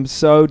easy. them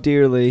so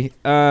dearly.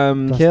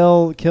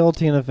 Kill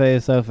Tina Fey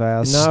so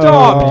fast.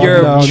 Stop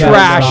your trash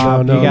You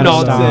gotta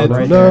nonsense. stop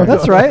right No, there.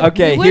 That's right.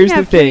 Okay, You wouldn't here's the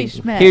have thing.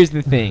 Kimmy Schmidt, Here's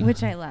the thing.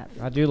 which I love.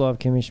 I do love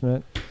Kimmy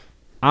Schmidt.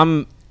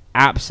 I'm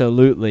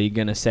absolutely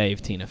gonna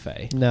save Tina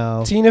Fey.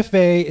 No. Tina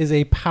Fey is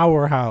a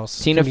powerhouse.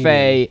 Tina comedian.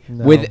 Fey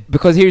No.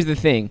 because here's the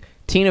thing.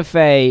 Tina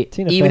Fey,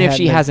 Tina even Fey if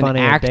she hadn't hasn't been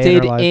funny a day in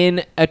acted her life.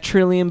 in a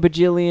trillion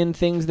bajillion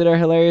things that are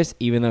hilarious,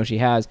 even though she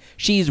has,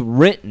 she's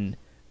written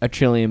a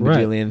trillion Right.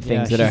 bajillion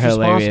things Yeah, that are she's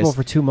responsible hilarious.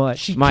 for too much.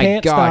 She My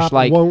can't gosh, stop,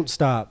 like- won't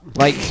stop.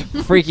 Like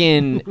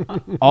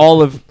freaking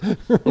all of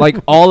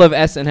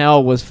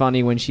SNL was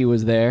funny when she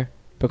was there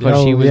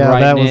because she was yeah,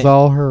 writing that was it.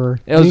 all her.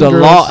 It was Mean a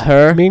Girls. lot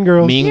her. Mean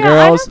Girls. Mean Yeah,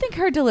 I Girls. don't think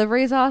her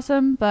delivery is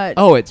awesome, but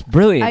Oh, it's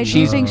brilliant. I do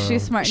she's think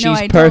she's smart. she's no,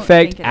 I don't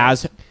perfect think it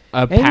as is.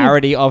 a Amy-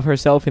 parody of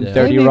herself in Yeah.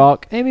 30 Amy,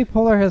 Rock. Amy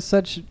Poehler has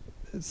such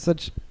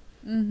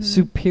Mhm.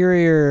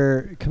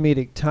 superior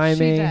comedic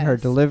timing, her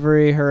does.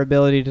 delivery, her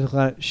ability to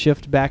kind of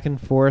shift back and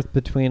forth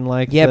between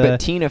Yeah, the, but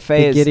Tina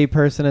Fey the is giddy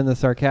person and the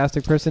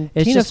sarcastic person.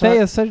 It's Tina just Fey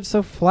not- is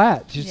so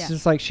flat. She's Yeah.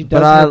 just like she But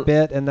does her I-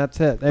 bit and that's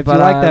it. If you but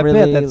like I that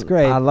really- bit, that's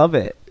great. I love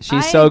it.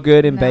 She's I- so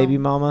good in no. Baby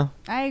Mama.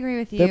 I agree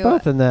with you. They're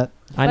both in that.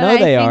 I But know I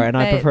they are, think and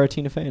I that- prefer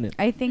Tina Fey in it.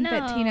 I think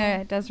that No.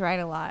 Tina does write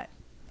a lot.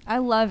 I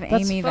love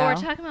That's- Amy But we're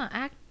though. talking about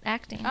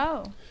acting.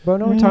 Oh, But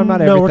no, we're talking about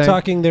no, everything. we're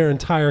talking their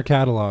entire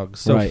catalog.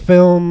 So Right.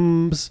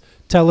 films,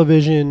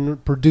 television,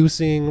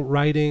 producing,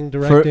 writing,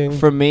 directing.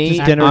 For me,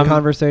 Just dinner I'm,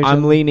 conversation.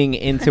 I'm leaning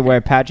into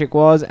where Patrick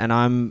was, and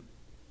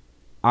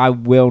I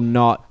will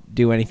not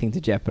do anything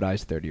to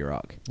jeopardize 30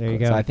 Rock. There you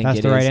 'Cause go. I think That's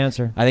it the right is-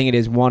 answer. I think it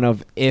is one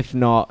of, if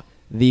not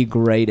the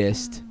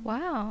greatest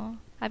Wow.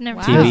 I've never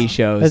Wow. TV Has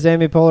shows.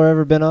 Amy Poehler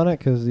ever been on it?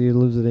 Because you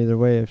lose it either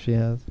way if she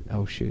has.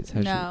 Oh shoot!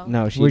 Has No. She,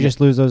 no, she. We just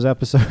lose those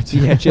episodes.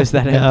 yeah, just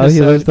that No, episode.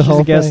 you lose the She's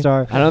whole a guest thing.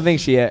 star. I don't think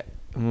she. I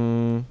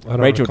don't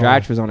Rachel recall.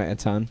 Dratch was on it a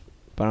ton,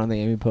 but I don't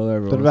think Amy Poehler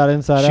ever What was. about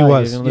Inside She Out?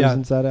 was, You're gonna lose yeah.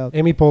 Inside Out.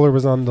 Amy Poehler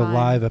was on the Fine.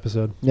 live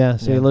episode. Yeah,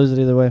 so Yeah. you lose it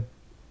either way.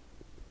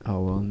 Oh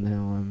well,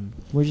 now I'm.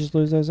 We just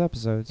lose those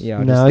episodes.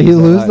 Yeah. No, you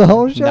lose the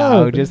whole show.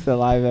 No, just the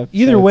live episode.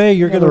 Either way,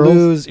 you're Yeah, gonna the rules.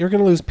 lose. You're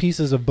gonna lose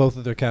pieces of both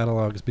of their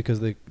catalogs because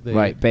they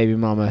Right, Baby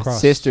Mama, cross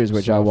Sisters,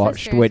 which I stuff. watched,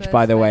 Sisters which was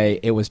by the way, funny.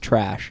 it was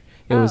trash.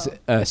 It was Oh.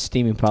 a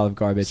steaming pile of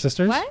garbage.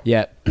 Sisters. What?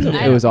 Yeah, I it don't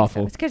was think so.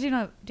 awful. It's because you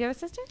know. Do you have a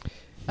sister?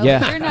 Oh,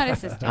 Yeah. You're not a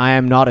sister. I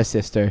am not a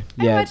sister.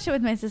 I Yeah, watched it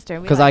with my sister.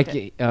 We because liked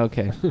it.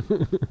 okay.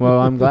 Well,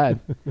 I'm glad.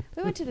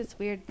 We went to this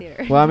weird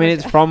theater. Well, I mean,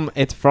 it's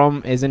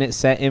from. Isn't it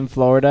set in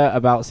Florida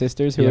about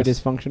sisters who Yes. are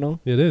dysfunctional?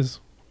 It is.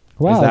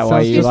 Wow, Is that it why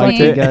sounds you just liked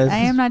like it? you guys. I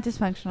am not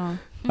dysfunctional.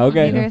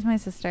 Okay. Neither is my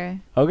sister.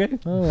 Okay.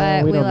 Oh,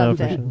 But we don't know loved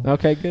for it. sure.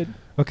 Okay. Good.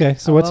 Okay,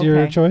 so Oh, what's your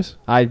okay. choice?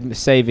 I'm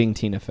saving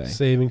Tina Fey.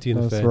 Saving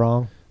Tina That's Fey.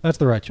 wrong. That's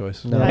the right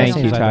choice. No, I Thank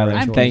don't you, think Tyler.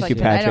 I'm Thank you,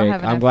 conflicted. I don't Patrick.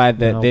 have I'm enough- glad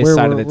that No, this we're-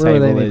 side of the we're with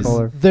table Amy is.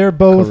 Poehler. They're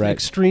both Correct.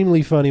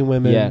 extremely funny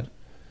women. Yeah.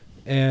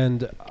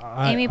 And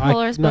Amy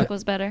Poehler's book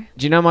was better.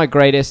 Do you know my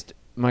greatest?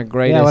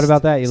 Yeah, what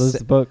about that? You lose se-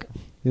 the book.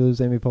 You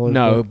lose Amy Poehler's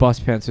No, book.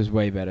 Bossy Pants was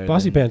way better.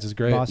 Bossy than- Pants is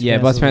great. Bossy Yeah,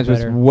 Pants Bossy Pants was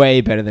better.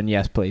 way better than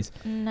Yes Please.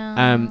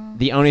 No.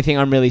 The only thing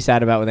I'm really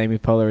sad about with Amy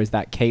Poehler is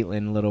that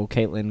little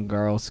Caitlyn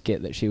girl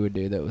skit that she would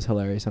do that was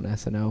hilarious on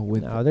SNL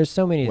with. No, there's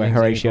so many Where things.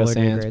 Horatio Amy Poehler did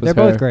Sands great. was They're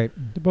both her great.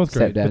 They're both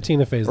great. Stepdad. But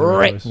Tina Fey's the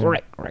right choice.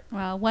 Right.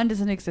 Well, one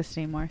doesn't exist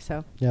anymore,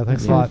 so. Yeah,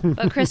 thanks a Yeah. lot.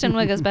 But Kristen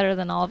Wiig is better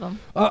than all of them.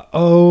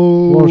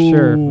 Uh-oh. Well,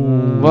 sure.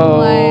 Whoa.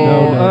 Like,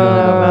 No, no, I don't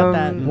know no. about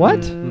that.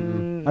 What?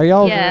 Are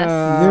y'all? Yes.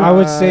 I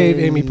would save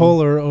Amy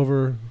Poehler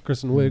over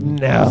Kristen Wiig.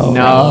 No.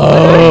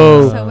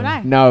 No. So would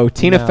I. No,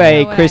 Tina No.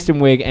 Fey, So would I. Kristen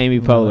Wiig, Amy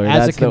Poehler.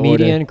 As That's a the order.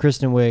 comedian,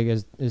 Kristen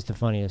Wiig is the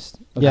funniest.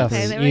 Yes.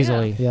 Okay, there we go.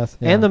 Easily. Yes.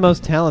 Yeah. And the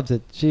most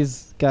talented.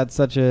 She's got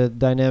such a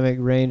dynamic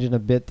range in a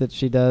bit that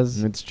she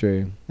does, It's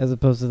true. as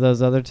opposed to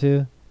those other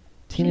two.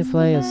 Tina She's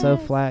Fey the is so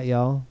best. flat,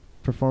 y'all.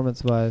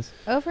 Performance-wise,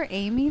 Over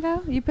Amy,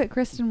 though? You put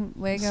Kristen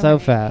Wiig over so Amy.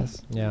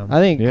 fast. Yeah. I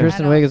think Yeah.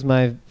 Kristen I don't- Wiig is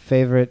my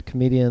favorite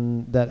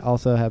comedian that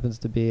also happens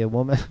to be a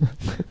woman.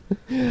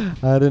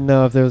 I didn't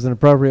know if there was an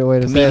appropriate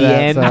way to say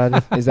that. So I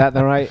just, Is that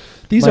the right?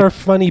 These Like, are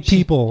funny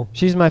people.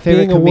 she's my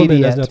favorite Being a woman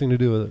comedian. has nothing to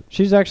do with it.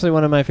 She's actually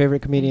one of my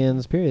favorite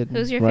comedians, period.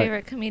 Who's your Right.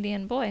 favorite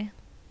comedian boy?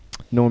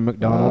 Norm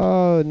Macdonald.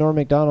 Oh, Norm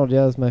Macdonald,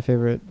 yeah, is my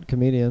favorite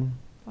comedian.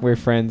 We're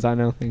friends. I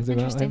know things about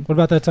Interesting. him. What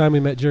about that time we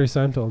met Jerry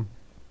Seinfeld?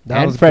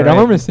 And Fred great.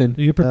 Armisen.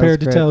 Are you prepared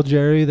to great. tell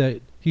Jerry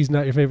that he's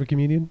not your favorite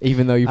comedian?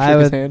 Even though you I shook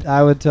his would, hand.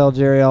 I would tell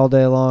Jerry all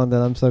day long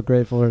that I'm so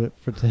grateful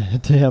to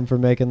him for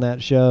making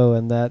that show,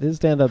 and that his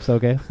stand-up's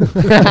okay.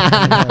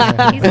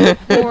 He's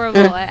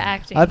horrible at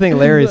acting. I think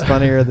Larry's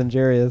funnier than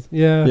Jerry is.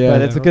 Yeah. Yeah.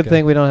 But it's a good okay.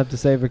 thing we don't have to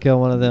save or kill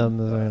one of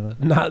them.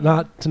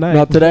 Not tonight.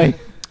 Not today.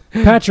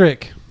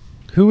 Patrick,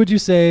 who would you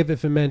save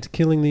if it meant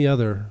killing the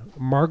other?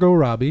 Margot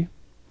Robbie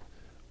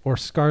or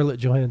Scarlett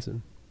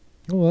Johansson?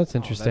 Oh, that's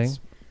interesting.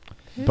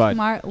 Who's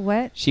But-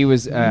 what? She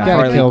was gotta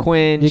Harley kill-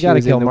 Quinn. you She gotta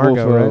was kill in the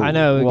Margot, Wolf of right? I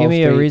know. Wall Give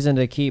me a Street. reason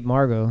to keep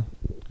Margot.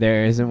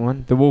 There isn't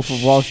one. The Wolf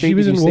of Wall Street. She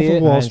was did in you Wolf see of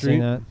it? Wall I haven't seen Street.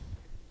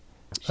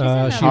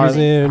 that. She was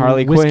in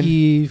Harley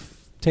Whiskey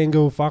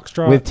Tango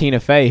Foxtrot. With Tina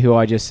Fey, who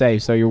I just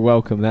saved. So you're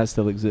welcome. That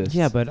still exists.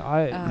 Yeah, but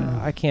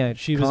I can't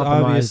She was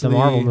compromise the obviously-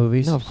 Marvel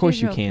movies. No, of course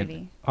She's you real can't.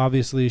 pretty.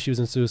 Obviously, she was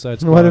in Suicide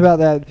Squad. What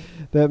about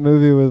that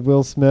movie with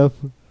Will Smith?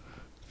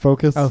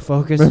 Focus? Oh,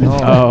 Focus. Remember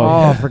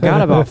I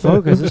forgot about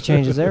Focus. This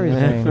changes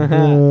everything.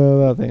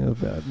 That thing was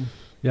bad.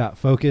 Yeah,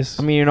 Focus.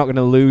 I mean, you're not going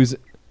to lose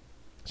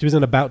She was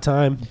in About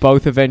Time.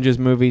 both Avengers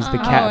movies,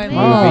 the Oh, Cat man.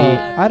 movie.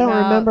 I don't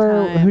About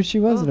remember Time. who she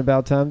was in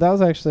About Time. That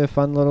was actually a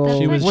fun little... That's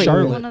She was like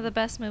Charlotte. one of the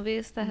best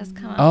movies that has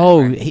come out. Oh,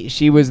 ever.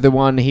 she was the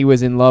one he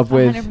was in love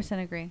with,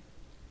 100% agree.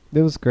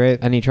 It was great.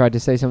 and he tried to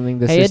say something.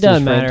 The Hey, it sister's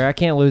doesn't friend. matter. I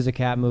can't lose the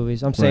cat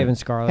movies. I'm saving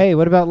Scarlet. Hey,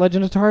 what about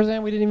Legend of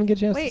Tarzan? We didn't even get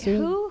a chance Wait, to see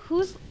it.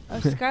 who's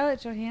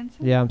Scarlett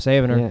Johansson? Yeah, I'm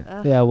saving her. Yeah.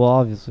 Ugh, Yeah, well,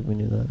 obviously we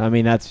knew that. I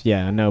mean, that's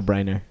a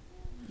no-brainer.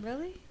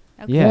 Really?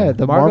 Yeah,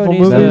 the Margot Marvel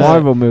needs The movies. to-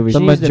 Marvel movies. The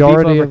She needs to beef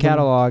majority over of them-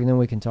 catalog, and then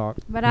we can talk.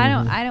 But I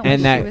don't And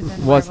wish that she was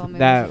in was Marvel movies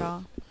that- at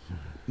all.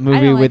 movie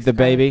I don't with like the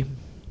Scarlet. baby.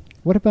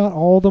 What about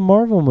all the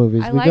Marvel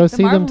movies? I We like go the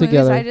see Marvel them movies,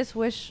 together. I just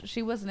wish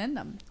she wasn't in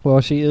them.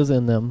 Well, she is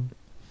in them.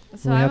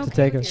 So We I'm have to okay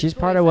take with her. your She's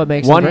part choice. of what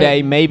makes One great.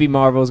 day, maybe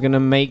Marvel's gonna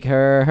make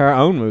her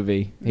own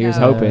movie. He was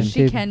No, hoping. She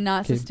Keep-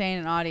 cannot keep- sustain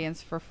an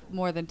audience for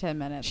more than 10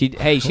 minutes. She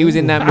was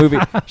in that movie.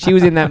 She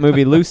was in that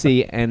movie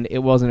Lucy, and it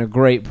wasn't a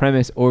great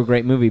premise or a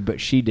great movie,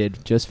 but she did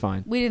just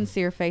fine. We didn't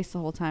see her face the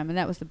whole time, and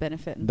that was the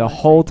benefit. in The Lucy.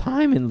 whole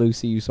time in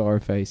Lucy, you saw her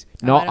face.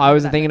 Oh, No, I don't I know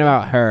wasn't that thinking movie.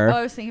 about her. Oh,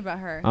 I was thinking about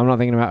her. I'm not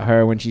thinking about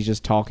her when she's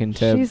just talking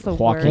to She's the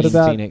Joaquin worst. What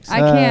about- Phoenix. I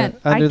can't.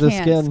 Under I the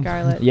can't, Skin.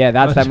 Scarlett. Yeah,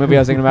 that's that movie I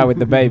was thinking about with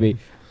the baby.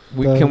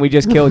 The- Can we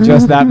just kill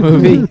just that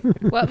movie?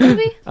 What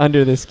movie?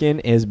 Under the Skin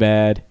is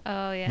bad.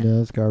 Oh yeah.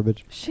 Yeah, it's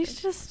garbage.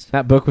 She's just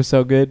That book was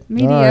so good.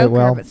 mediocre,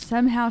 well. but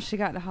somehow she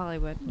got to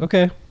Hollywood.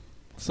 Okay.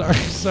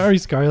 Sorry,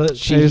 Scarlett.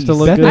 She used to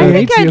look Bethany good. I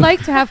think hates I'd you.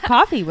 like to have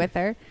coffee with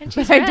her, And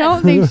she's but I red.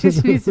 don't think she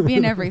needs to be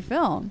in every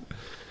film.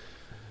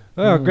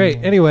 Oh, great.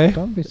 Anyway,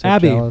 Don't be so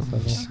Abby. jealous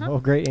of her. Oh,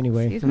 great.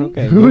 Anyway, Excuse me?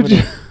 Okay. who would moving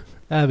you,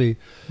 Abby?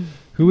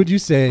 Who would you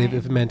save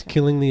if it meant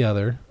killing the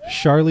other?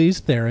 Charlize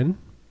Theron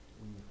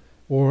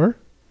or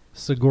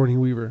Sigourney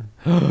Weaver?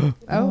 Oh.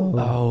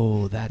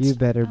 Oh, that's You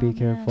better be Oh,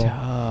 careful. man.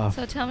 tough.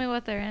 So tell me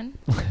what they're in.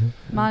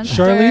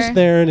 Monster. Charlize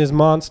Theron is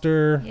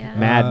Monster. Yeah.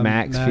 Mad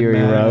Max, Mad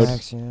Fury Road.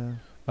 Max, yeah.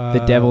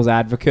 The Devil's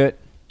Advocate.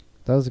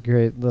 That was a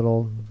great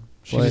little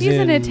She's She's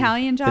an in-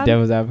 Italian The job.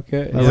 Devil's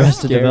Advocate.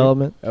 Arrested Scary.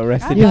 Development.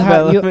 Arrested You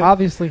Development.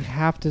 obviously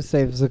have to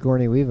save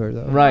Sigourney Weaver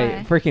though, Right.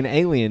 Why? Freaking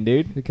Alien,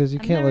 dude. Because you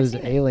I've can't never lose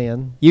seen it.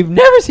 Alien. You've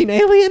never seen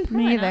Alien?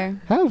 Me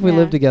either. How have we Yeah.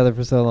 lived together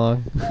for so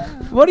long?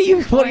 What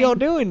are y'all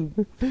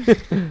doing?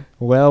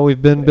 Well,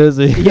 we've been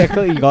busy. Yeah,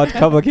 clearly you got a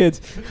couple of kids.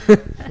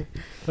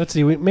 Let's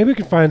see. Maybe we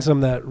can find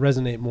some that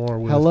resonate more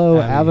with. Hello,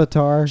 Abby.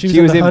 Avatar. She was She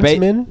in was The in Ba-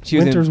 Huntsman. she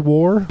was in- Winter's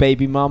War.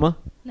 Baby Mama.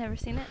 Never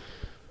seen it.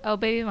 Oh,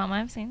 Baby Mama,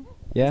 I've seen.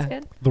 Yeah. It's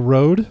good. The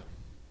Road.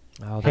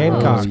 Oh,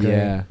 Hancock. Oh,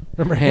 yeah.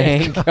 Remember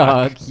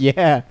Hancock.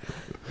 Yeah.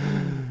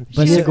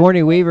 But She-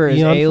 Sigourney Weaver is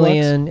Eon Flux?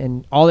 Alien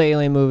and all the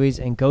Alien movies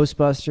and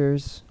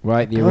Ghostbusters.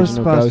 Right, the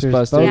original Ghostbusters,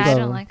 Ghostbusters. both Yeah, I of don't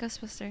them. like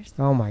Ghostbusters.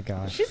 Oh my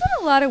gosh. She's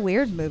in a lot of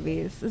weird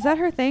movies. Is that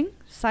her thing?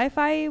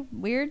 Sci-fi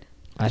weird?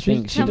 I She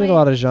think she Tell did a me-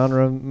 lot of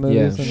genre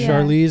movies. Yeah. and- Yeah.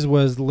 Charlize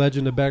was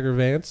Legend of Bagger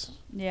Vance.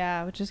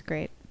 Yeah, which is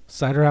great.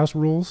 Cider House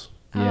Rules.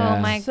 Yeah.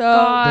 Oh my So-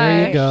 god.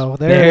 There you go.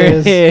 There There it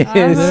is. it Uh-huh.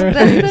 is. There-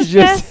 That's the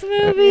Just- best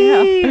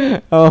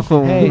movie. Oh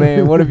Hey.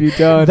 man, what have you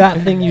done?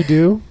 That Thing You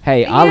Do.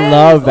 Hey, I Yes.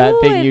 love that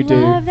Ooh, thing I you do.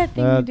 love that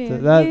thing you do.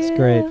 That's Yeah.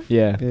 great.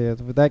 Yeah. Yeah,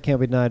 but that can't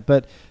be denied.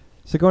 But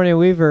Sigourney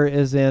Weaver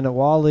is in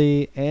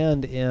Wall-E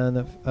and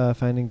in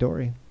Finding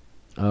Dory.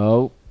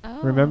 Oh. Oh.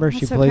 Remember,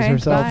 she That's plays okay.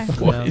 herself. Bye.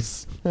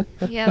 Twice.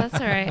 Yeah,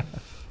 that's all right.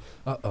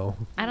 Uh-oh.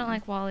 I don't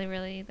like Wally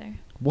really either.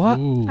 What?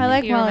 Ooh. I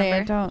like You Wally. I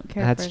remember. don't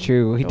care. That's for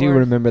true. We do Doors.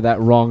 remember that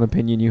wrong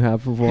opinion you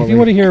have of Wally. If you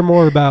want to hear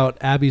more about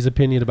Abby's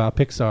opinion about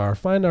Pixar,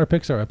 find our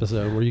Pixar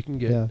episode where you can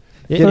get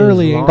Yeah.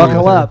 thoroughly angry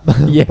Buckle with her.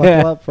 up. Yeah.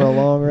 Buckle up for a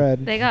long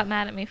ride. They got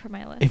mad at me for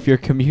my list. If your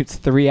commute's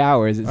 3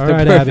 hours, it's All the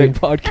right,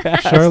 perfect Abby. podcast.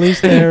 Charlize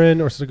Theron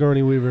or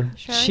Sigourney Weaver.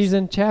 She's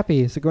in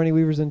Chappie. Sigourney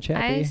Weaver's in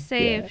Chappie. I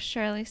saved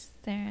Charlize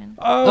Theron.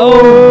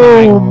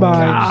 Oh, my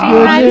my God.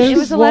 She had, goodness. it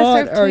was a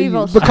lesser of What two are you-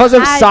 evils. Because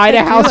of Had to Cider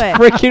do House it.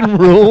 freaking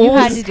rules. You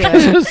had to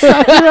do it.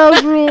 Cider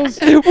House Rules.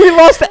 We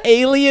lost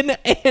Alien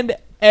and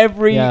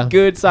every Yeah.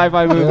 good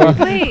sci-fi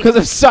movie Wait. because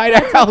of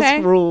Cider House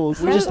okay. rules.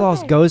 We just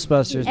lost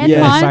Ghostbusters And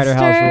because of Cider Monster.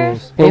 House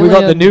Rules. Well, we got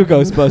the Alien- new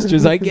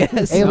Ghostbusters, I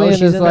guess. Alien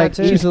she's is in like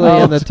that too. easily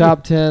Oh. in the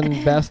top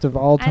 10 best of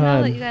all I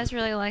know that you time. guys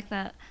really like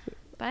that,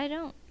 but I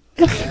don't.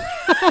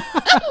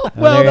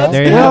 Well, that's-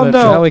 there you Well, have it.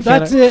 So no, we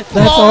that's kinda- it.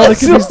 That's all that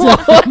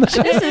can be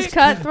said. This is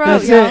cutthroat,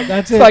 That's y'all. it.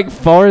 That's It's it. like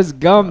Forrest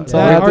Gump. That's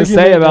all I That have to say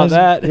argument about is-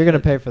 that. You're going to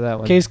pay for that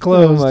one. Case Oh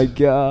closed. my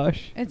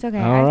gosh. It's okay.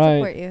 All I right.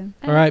 support you.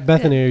 All right,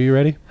 Bethany, are you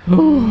ready?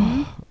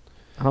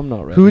 I'm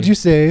not ready. Who would you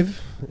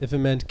save if it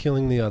meant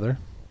killing the other?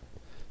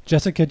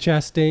 Jessica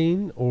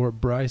Chastain or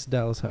Bryce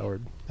Dallas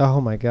Howard?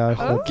 Oh my gosh.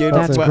 Oh. Dude,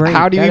 that's what- a great.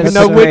 How do you That even is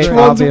know such a which great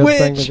one's obvious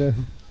thing which? to do.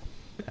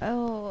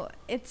 Oh,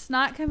 it's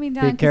not coming Be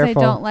down because I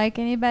careful. don't like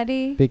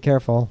anybody. Be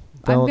careful.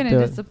 I'm Don't going do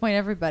to it. disappoint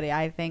everybody,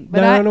 I think.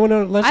 But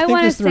No. Let's I think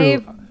want to this through.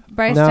 save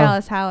Bryce No.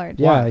 Dallas Howard.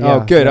 Yeah, Why? yeah. Oh,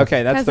 good. yeah.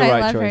 Okay, that's Because the I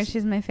right love her. choice.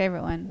 She's my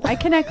favorite one. I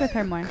connect with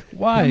her more.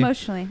 Why?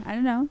 Emotionally. I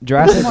don't know.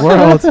 Jurassic We're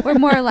World. more- We're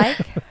more alike.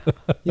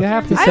 You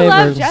have to I save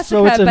love her. Jessica,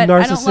 So it's a but I don't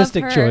love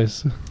narcissistic her.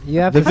 choice. You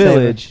have The to save her.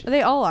 Village.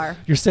 They all are.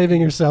 You're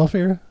saving yourself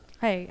here?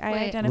 Hey, I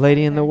Wait. identify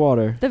Lady with in the her.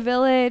 Water. The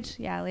Village.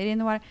 Yeah, Lady in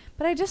the Water.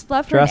 But I just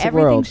love her Jurassic in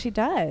everything World. she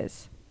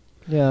does.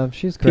 Yeah,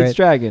 she's Pete's great.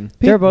 Dragon.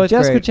 They're both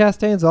Jessica great.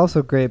 Chastain's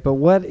also great, but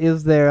what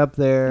is there up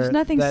there? There's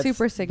nothing that's-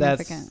 super that's,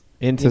 significant.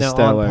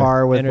 Interstellar. on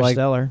par with like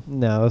Interstellar.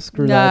 no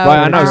screw No. that.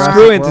 Well, I know. Jurassic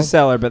Screw World.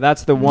 Interstellar, but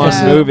that's the one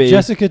Yeah. movie.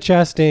 Jessica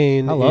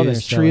Chastain I love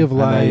is Tree of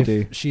Interstellar. I know you Life.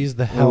 do. She's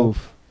the help.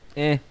 Oof.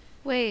 Eh.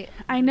 Wait,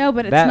 I know,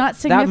 but it's that, not that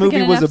significant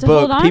movie was a enough to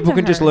hold book. on People to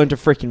can just her. learn to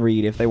freaking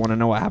read if they want to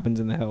know what happens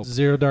in the help.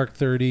 Zero Dark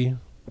 30.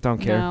 Don't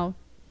care. No,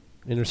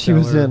 She Interstellar.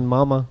 was in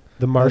Mama,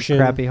 The that Martian.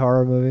 crappy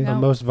horror movie. A No.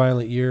 Most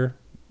Violent Year.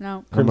 no,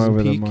 I'm Crimson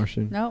over Peak. the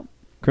Martian. no.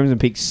 Crimson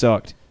Peak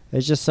sucked.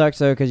 It just sucks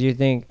though because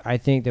I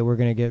think that we're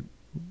gonna get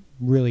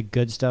really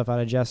good stuff out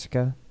of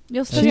Jessica.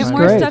 You'll still She's get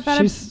more great. stuff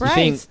out She's- of You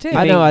think- Bryce too. you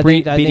I think know. I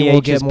think BDH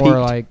we'll get is more peaked?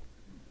 like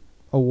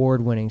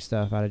award-winning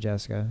stuff out of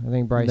Jessica. I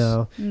think Bryce.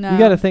 No. No, You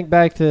got to think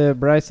back to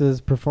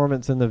Bryce's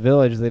performance in The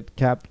Village that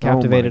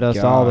captivated us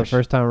all the gosh.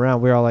 first time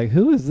around. We were all like,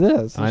 "Who is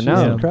this?" I She's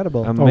know.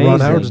 incredible. Oh, Amazing. Ron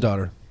Howard's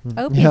daughter.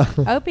 Opie's, Yeah.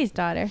 Opie's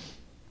daughter.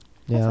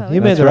 That's Yeah, what we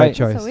you thought. made the That's right right.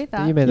 choice. That's what we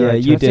thought. You made the Yeah, right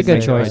you choice. did It's a good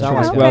make the right choice. I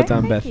choice. like Well Okay,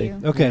 done, thank Bethy.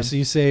 you. Okay, Yeah. so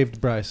you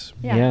saved Bryce.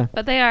 Yeah.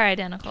 but they are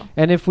identical.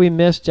 And if we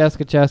miss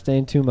Jessica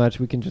Chastain too much,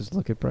 we can just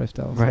look at Bryce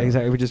Dallas. Right,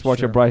 exactly. We just watch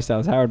Sure. a Bryce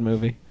Dallas Howard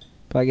movie.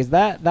 But like, is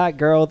that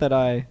girl that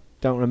I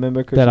don't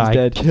remember because That she's I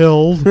dead?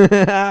 killed.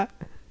 I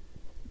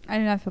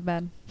do not feel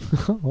bad.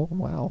 Oh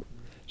wow,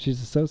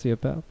 she's a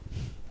sociopath.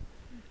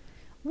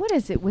 What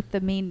is it with the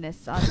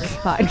meanness on this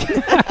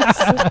podcast?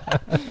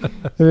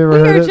 Have you ever we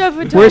heard are it?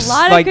 jumping to We're a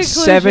lot like of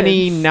conclusions.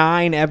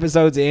 79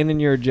 episodes in, and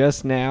you're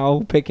just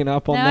now picking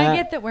up on Now that. I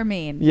get that we're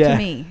mean Yeah. to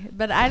me,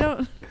 but I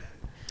don't.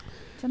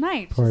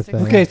 Tonight. Poor just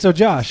thing. Okay, so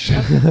Josh,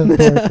 Poor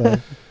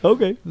thing.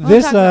 Okay.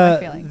 this talk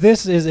about my feelings.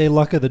 this is a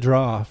luck of the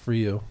draw for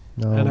you,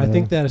 Oh, and I man.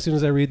 think that as soon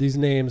as I read these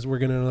names, we're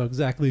gonna know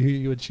exactly who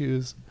you would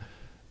choose,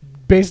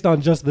 based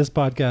on just this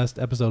podcast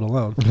episode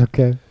alone.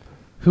 Okay.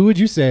 Who would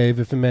you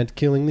save if it meant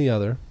killing the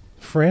other?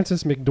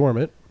 Frances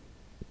McDormand.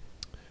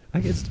 I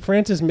guess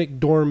Frances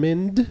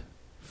McDormand.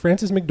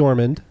 Frances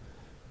McDormand,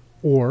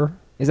 or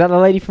Is that a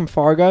lady from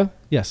Fargo?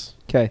 yes.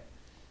 Okay.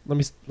 Let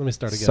me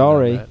start again.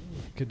 Sorry. Matt.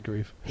 Good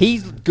grief.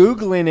 He's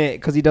Googling it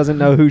because he doesn't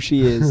know who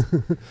she is.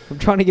 I'm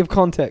trying to give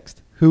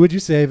context. Who would you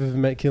save if it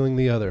meant killing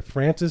the other?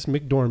 Frances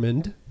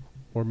McDormand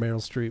or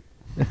Meryl Streep?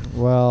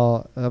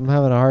 Well, I'm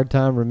having a hard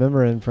time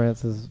remembering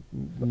Frances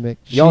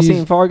Y'all She's-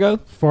 seen Fargo?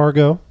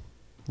 Fargo.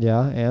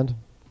 Yeah, and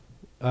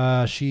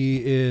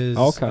She is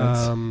All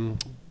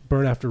kinds.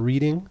 Burn After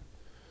Reading.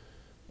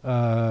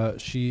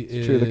 She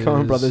is True, the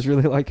Coen brothers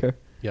really like her.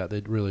 Yeah,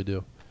 they really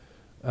do.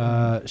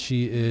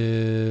 She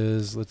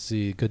is, let's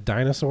see, Good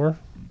Dinosaur.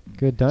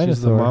 Good Dinosaur.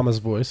 She's the mama's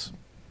voice.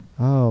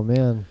 Oh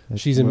man,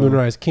 She's in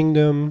Moonrise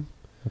Kingdom.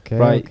 Okay,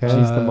 Right, okay.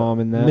 she's the mom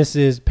in that.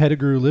 Mrs.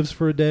 Pettigrew Lives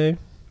for a Day.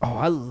 Oh,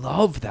 I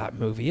love that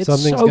movie. It's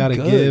Something's so Gotta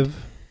good. Give.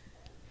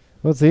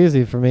 Well, it's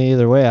easy for me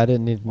either way. I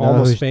didn't need to know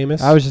Almost who Famous.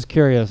 I was just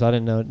curious. I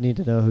didn't need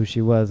to know who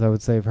she was. I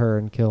would save her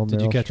and kill Did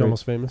Meryl you catch Streep.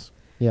 Almost Famous?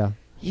 Yeah.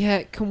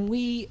 Yeah, can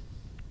we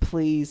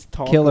please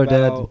talk Kill her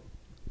about...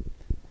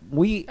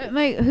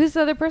 Who's the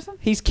other person?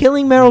 He's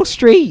killing Meryl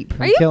Streep.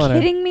 Are you killing her.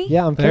 kidding me?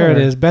 Yeah, I'm There killing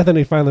it her. is.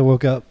 Bethany finally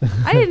woke up.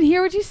 I didn't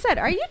hear what you said.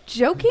 Are you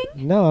joking?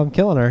 No, I'm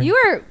killing her. You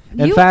are.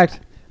 In fact,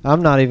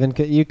 I'm not even.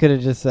 You could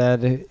have just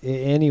said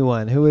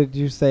anyone. Who would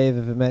you save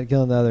if it meant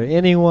killing the other?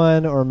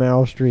 Anyone or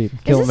Meryl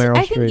Streep? Kill Meryl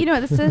I Streep. think you know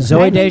what this is. Zooey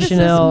I think this is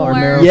Deschanel or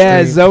more- Meryl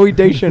Yeah, Streep. Zoe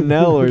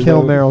Deschanel or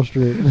Kill Zoe- Meryl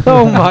Streep.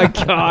 Oh my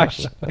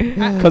gosh.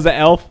 Because of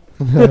Elf?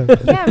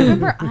 Yeah,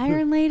 remember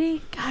Iron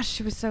Lady? Gosh,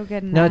 she was so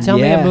good in No, that. tell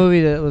me Yeah. a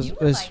movie that was You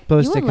would like-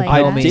 supposed you to would like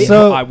compel that. me. did.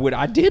 So-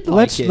 I did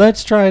like it.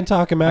 Let's try and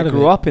talk him out I of it.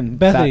 grew up in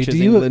Bethany, Thatcher's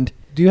do you England.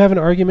 do you have an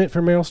argument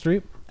for Meryl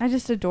Streep? I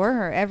just adore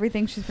her.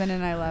 Everything she's been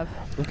in, I love.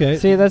 Okay.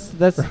 See, that's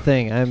the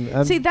thing.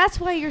 I'm See, that's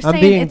why you're I'm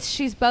saying being-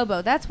 she's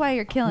Bobo. That's why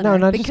you're killing No, her.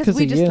 not just because 'cause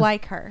we of just you.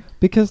 like her.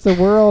 because the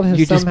world has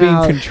You're just being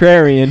somehow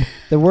contrarian.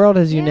 the world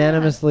has Yeah.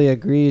 unanimously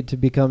agreed to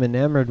become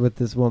enamored with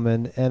this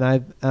woman, and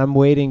I'm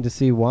waiting to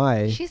see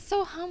why. She's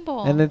so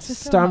humble. And it's She's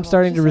so I'm humble.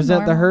 starting She's to so resent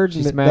the normal. herd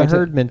She's the married to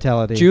herd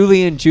mentality.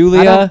 Julie and I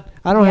Julia.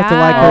 don't have to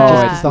like her Yeah.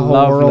 just because the whole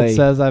Lovely. world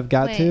says I've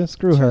got to. Wait.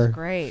 Screw She was her.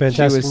 great.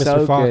 Fantastic She was Mr.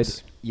 so Fox.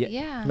 good.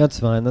 yeah. That's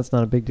fine. That's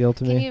not a big deal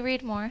to Can me. you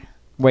read more?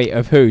 Wait,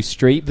 of who?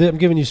 Streep? I'm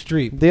giving you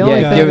Streep. The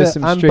only Yeah, thing give us that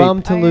some I'm Streep.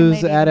 bummed to Iron lose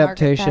Lady, Margaret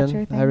Adaptation.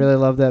 Thatcher I thing. really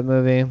love that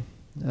movie.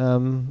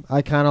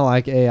 I kind of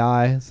like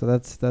AI, so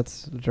that's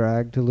a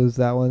drag to lose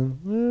that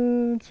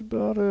one. That's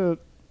about it.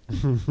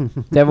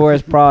 Devil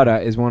Wears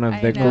Prada is one of I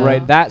the know.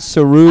 great. That I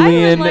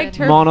cerulean liked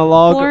her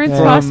monologue Florence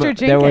from Foster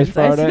Devil Wears Jenkins.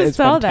 I Prada just is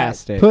saw that.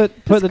 fantastic.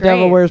 Put That's the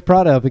Devil great. Wears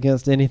Prada up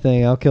against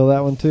anything. I'll kill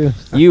that one too.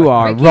 You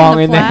are Ricky wrong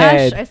and in the Flash,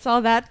 head. I saw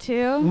that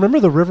too. Remember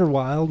the River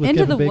Wild with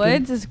Into Kevin the Bacon?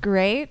 Woods is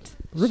great.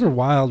 River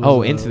Wild. Was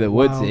Oh, a Into the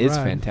Woods wild is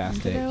ride.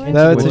 fantastic. Into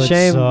No, it's a Woods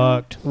shame.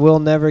 Sucked. We'll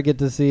never get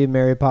to see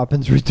Mary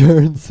Poppins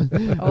Returns.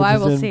 Oh, I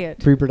will see it.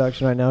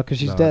 Pre-production right now because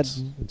she's No, dead.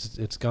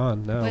 It's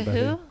gone now. Wait,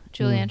 Bethany. who?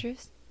 Julie Mm.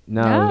 Andrews?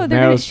 No, they're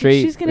Meryl gonna,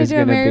 Streep she's gonna is do a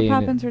gonna Mary be in it.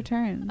 Poppins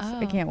Returns.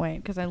 I Oh. can't wait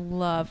because I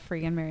love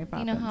freaking Mary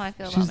Poppins. You know how I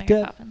feel She's about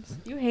Mary dead. Poppins.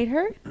 You hate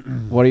her?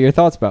 What are your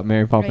thoughts about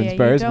Mary Poppins, yeah, you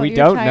Spurs? don't- We you're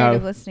don't tired know.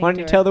 of listening Why don't to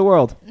you her. tell the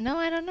world? No,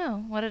 I don't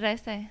know. What did I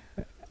say?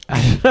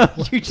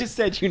 You just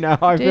said you know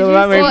how I Did feel you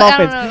about Mary Well, I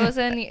don't Poppins.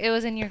 know. It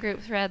was in your group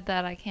thread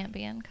that I can't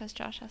be in because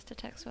Josh has to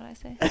text what I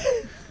say.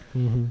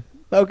 Mhm.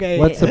 Okay.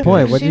 What's the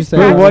point? What'd you She's say?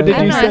 Wait, what I did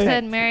don't you know. say? I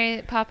said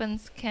Mary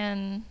Poppins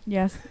can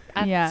Yes.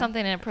 add Yeah.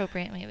 something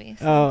inappropriate, maybe.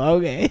 So. Oh,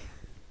 okay.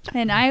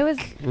 And I was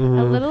a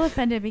Mhm. little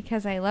offended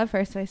because I love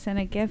her, so I sent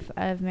a gif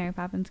of Mary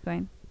Poppins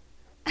going,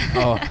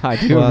 Oh, I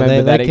do Well, remember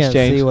they that can't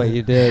exchange. see what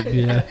you did.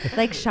 Yeah.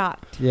 like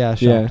shocked. Yeah,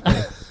 Yeah.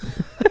 shocked.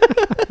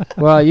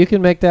 Well, you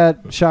can make that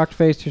shocked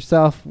face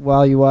yourself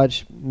while you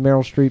watch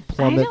Meryl Streep I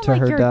plummet don't to like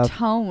her your death.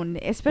 tone,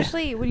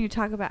 especially when you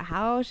talk about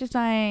how she's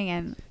dying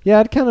and Yeah,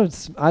 I'd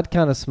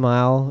kind of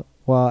smile.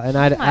 Well, and Oh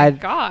my I'd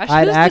gosh,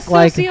 I'd who's act the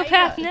like-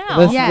 sociopath now?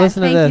 Listen- yeah,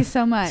 listen to thank you this.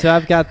 so much. So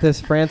I've got this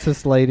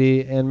Frances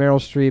lady and Meryl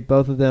Streep,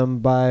 both of them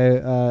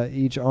by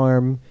each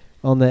arm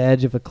on the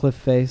edge of a cliff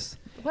face,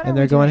 What and are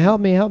they're we going, doing?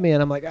 "Help me, help me!"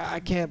 And I'm like, "I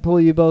can't pull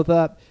you both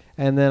up."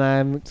 And then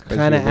I'm 'cause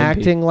kind of you're wimpy.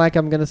 acting like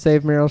I'm gonna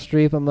save Meryl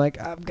Streep. I'm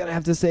like, "I'm gonna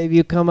have to save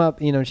you. Come up."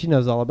 You know, she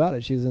knows all about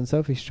it. She was in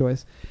Sophie's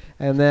Choice.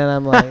 And then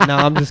I'm like, "No,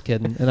 I'm just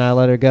kidding." And I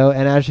let her go.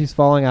 And as she's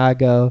falling, I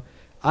go,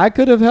 "I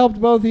could have helped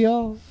both of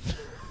y'all."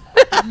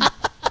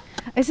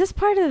 Is this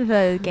part of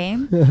the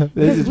game? This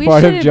Because is we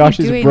part of shouldn't be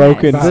Josh's doing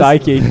broken this.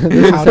 psyche.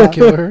 How to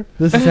kill her.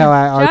 This is how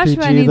I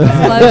Joshua RPG needs the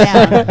to slow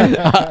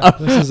down.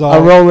 This is I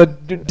all. roll a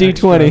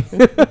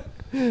D20.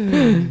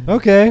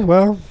 Okay,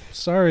 well,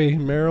 sorry,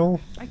 Meryl.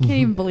 I can't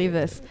even believe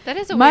this. That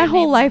is a My weird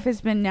whole name. life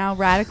has been now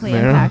radically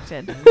Meryl.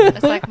 impacted.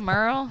 It's like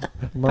Merle.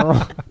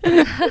 Merle.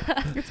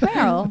 It's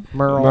Meryl.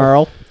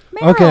 Merle.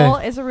 Okay.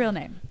 Meryl is a real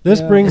name. This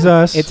Yeah. brings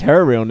us. It's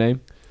her real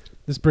name.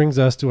 This brings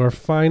us to our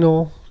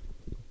final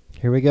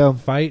Here we go.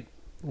 fight.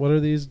 What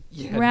are these?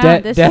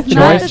 Round. This death is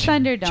not the choice.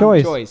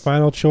 Thunderdome. Choice.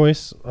 Final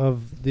choice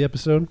of the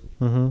episode.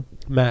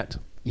 Mm-hmm. Matt,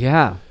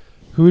 Yeah.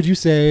 who would you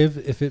save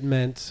if it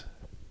meant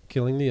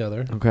killing the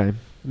other? Okay.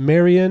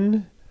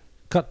 Marion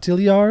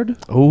Cotillard.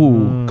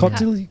 Ooh.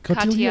 Cotillard.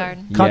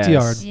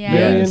 Cotillard. Yeah,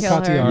 Marion kill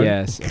her. Cotillard.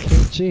 Yes.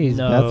 Jeez,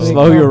 No. Bethany,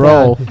 Slow your calm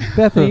roll. down.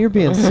 Bethany, you're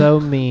being so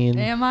mean.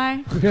 Am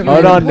I? Hold You're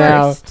on the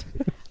now. worst.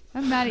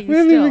 I'm mad at you We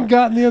haven't still. even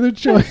gotten the other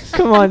choice.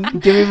 Come on,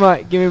 give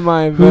me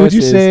my Who would you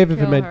verses. save if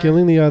it Kill meant her.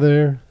 killing the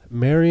other?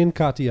 Marion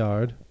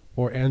Cotillard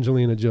or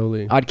Angelina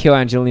Jolie? I'd kill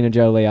Angelina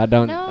Jolie. I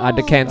can't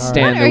No.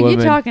 stand What the are woman.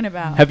 you talking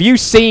about? Have you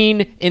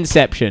seen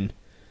Inception?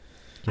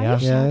 Yeah.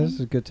 Yeah, this is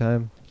a good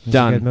time. It's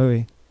Done. a good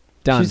movie.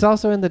 Done. She's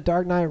also in The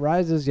Dark Knight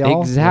Rises,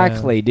 y'all.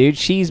 Exactly, dude.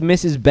 She's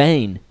Mrs.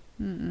 Bane.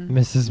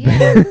 Mrs.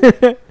 Yeah.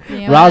 Bane.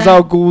 Yeah. Ra's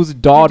al Ghul's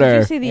daughter. Did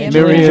you see the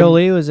Angelina Miriam.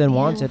 Jolie was in Yeah.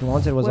 Wanted.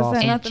 Wanted was Was that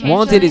awesome. not the And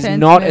Wanted is Intense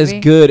not as movie?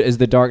 good as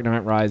The Dark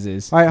Knight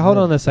Rises. All right, hold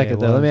on a Yeah, second it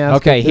though. Let was. me ask.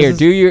 Okay, you, here, this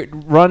do your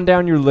run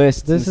down your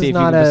list and This see is if you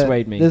not can a.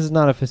 persuade me. This is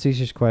not a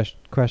facetious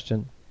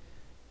question.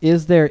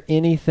 Is there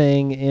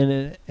anything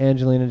in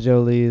Angelina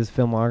Jolie's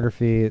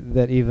filmography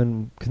that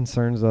even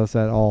concerns us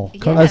at all,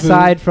 Kung Fu-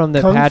 aside from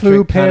the Kung Fu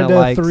Patrick kind of Panda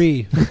likes?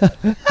 3.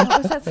 What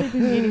was that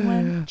Sleeping Beauty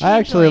one? I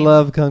actually Changeling.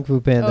 love Kung Fu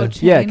Panda. Oh,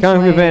 Yeah,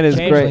 Kung Fu Panda is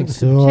Changeling great.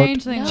 sucked.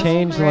 Changeling. No, was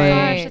Changeling.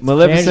 gosh, great. it's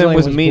Maleficent Changeling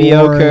was was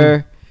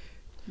mediocre.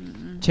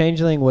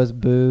 Changeling was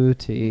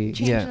booty.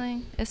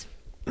 Changeling is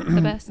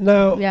the best.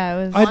 No. Yeah,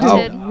 it was. I did-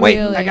 Wanted. Wait,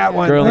 really I got good.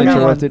 one. Girl I got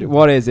Interrupted.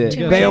 What is it?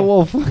 Two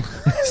Beowulf.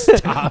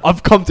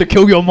 I've come to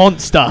kill your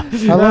monster. I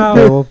love Now-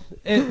 Beowulf.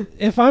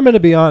 If I'm going to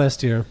be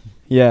honest here,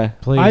 Yeah.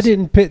 Please. I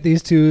didn't pit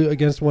these two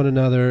against one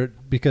another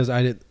because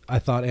I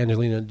thought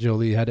Angelina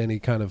Jolie had any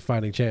kind of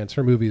fighting chance.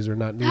 Her movies are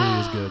not nearly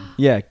as good.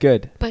 Yeah,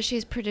 good. But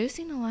she's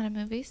producing a lot of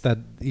movies. That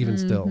even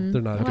still, Mhm.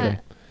 they're not What? good.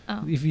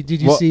 Oh. Did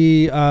you What-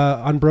 see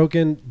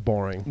Unbroken?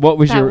 Boring. What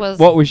was That your was-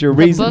 What was your the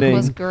reasoning? book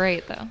was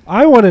great, though.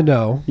 I want to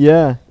know: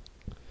 Yeah.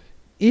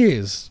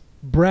 is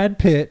Brad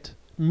Pitt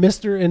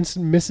Mr. and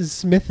Mrs.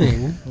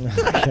 Smithing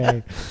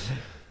Okay.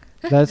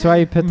 That's why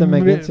you put them Ma-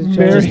 against each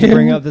Marion- other. Just to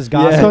bring up this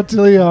Yeah. gossip.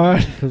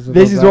 Cotillard? 'cause of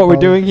This the is what we're Godfather.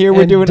 doing here.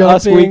 We're and doing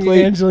Us dumping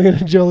Weekly.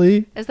 Angelina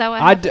Jolie. Is that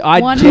what I'd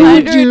happened? Who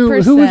would you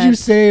 100%.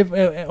 save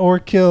or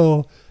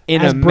kill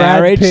in as a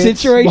Brad marriage Pitt's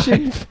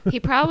situation. wife? He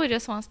probably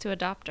just wants to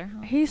adopt her.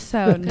 Huh? He's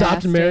so Adopt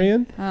nasty.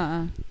 Marion?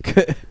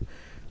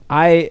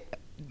 I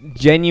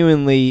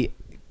genuinely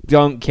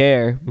don't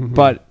care, Mhm.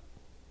 but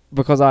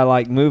because I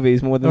like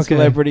movies more than Okay.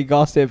 celebrity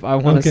gossip, I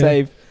want to Okay.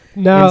 save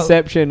Now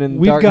Inception and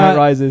we've Dark got- Knight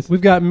Rises. we've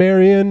got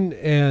Marion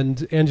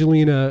and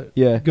Angelina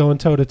Yeah. going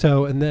toe to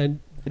toe, and then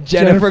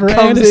Jennifer Jennifer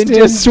comes in Aniston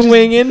just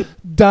swinging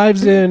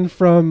dives in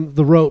from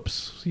the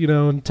ropes,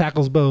 and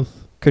tackles both.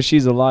 because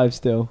she's alive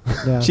still.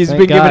 Yeah, She's thank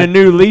been God. given a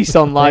new lease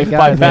on life Thank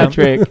by God, man.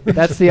 Patrick.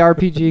 That's the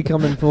RPG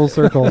coming full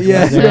circle.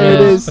 Yeah, There there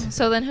it it is.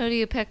 So then who do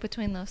you pick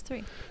between those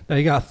three? Now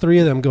you got three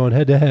of them going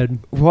head to head.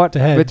 What To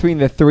head. between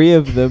the three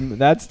of them?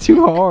 That's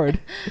too hard.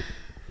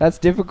 That's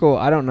difficult.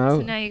 I don't So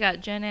know. now you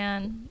got Jen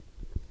Ann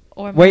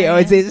or Wait,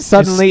 Marion. is it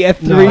suddenly a No.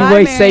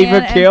 three-way Bye, save or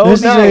Marion, and- kill?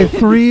 This No. is a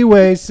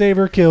three-way save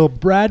or kill.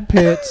 Brad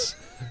Pitt's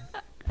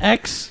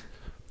ex,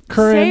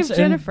 current, Save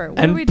Jennifer. What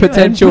are and we doing?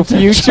 potential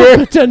future.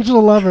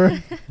 potential lover.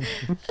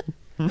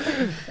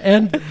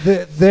 And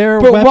their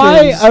But weapons,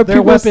 why are their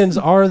people weapons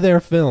are their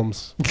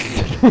films.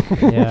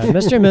 Yeah,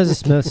 Mr. and Mrs.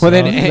 Smith. Well,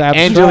 then sucks.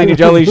 Angelina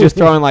Jolie's just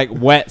throwing like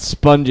wet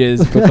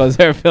sponges because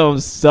her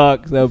films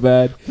suck so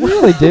bad. You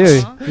really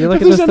do. Aw. You look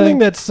If at there's this something thing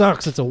that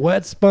sucks, it's a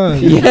wet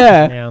sponge.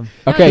 Yeah. Yeah.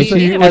 Okay, No, so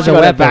you you need as a a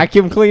weapon.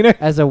 vacuum cleaner.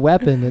 as a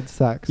weapon. It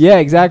sucks. Yeah,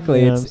 exactly.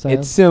 You know what I'm It's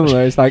saying?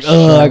 similar. It's like,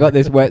 oh, I got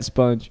this wet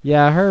sponge.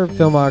 Yeah, her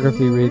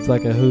filmography reads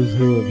like a who's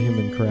who of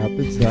human crap.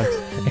 It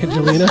sucks.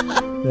 Angelina.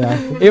 Yeah.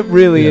 It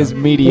really Yeah. is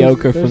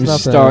mediocre There's from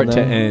nothing start on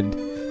to there. end.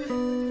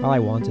 I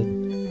like Wanted.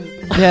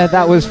 Yeah,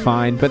 that was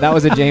fine, but that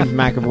was a James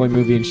McAvoy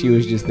movie, and she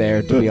was just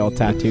there to be all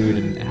tattooed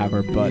and have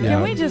her butt Can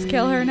out. we just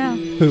kill her now?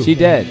 Who? She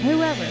did.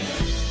 Whoever.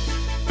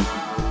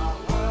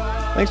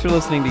 Thanks for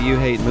listening to You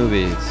Hate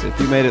Movies. If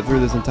you made it through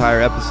this entire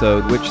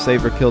episode, which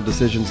save or kill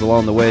decisions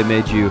along the way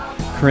made you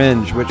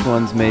cringe, which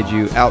ones made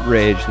you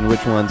outraged, and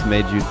which ones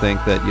made you think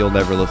that you'll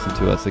never listen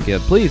to us again,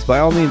 please, by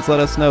all means,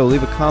 let us know.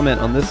 Leave a comment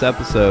on this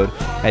episode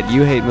at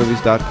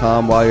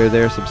youhatemovies.com. While you're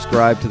there,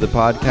 subscribe to the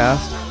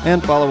podcast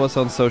and follow us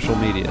on social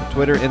media,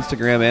 Twitter,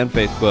 Instagram, and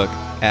Facebook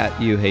at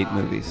You Hate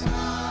Movies.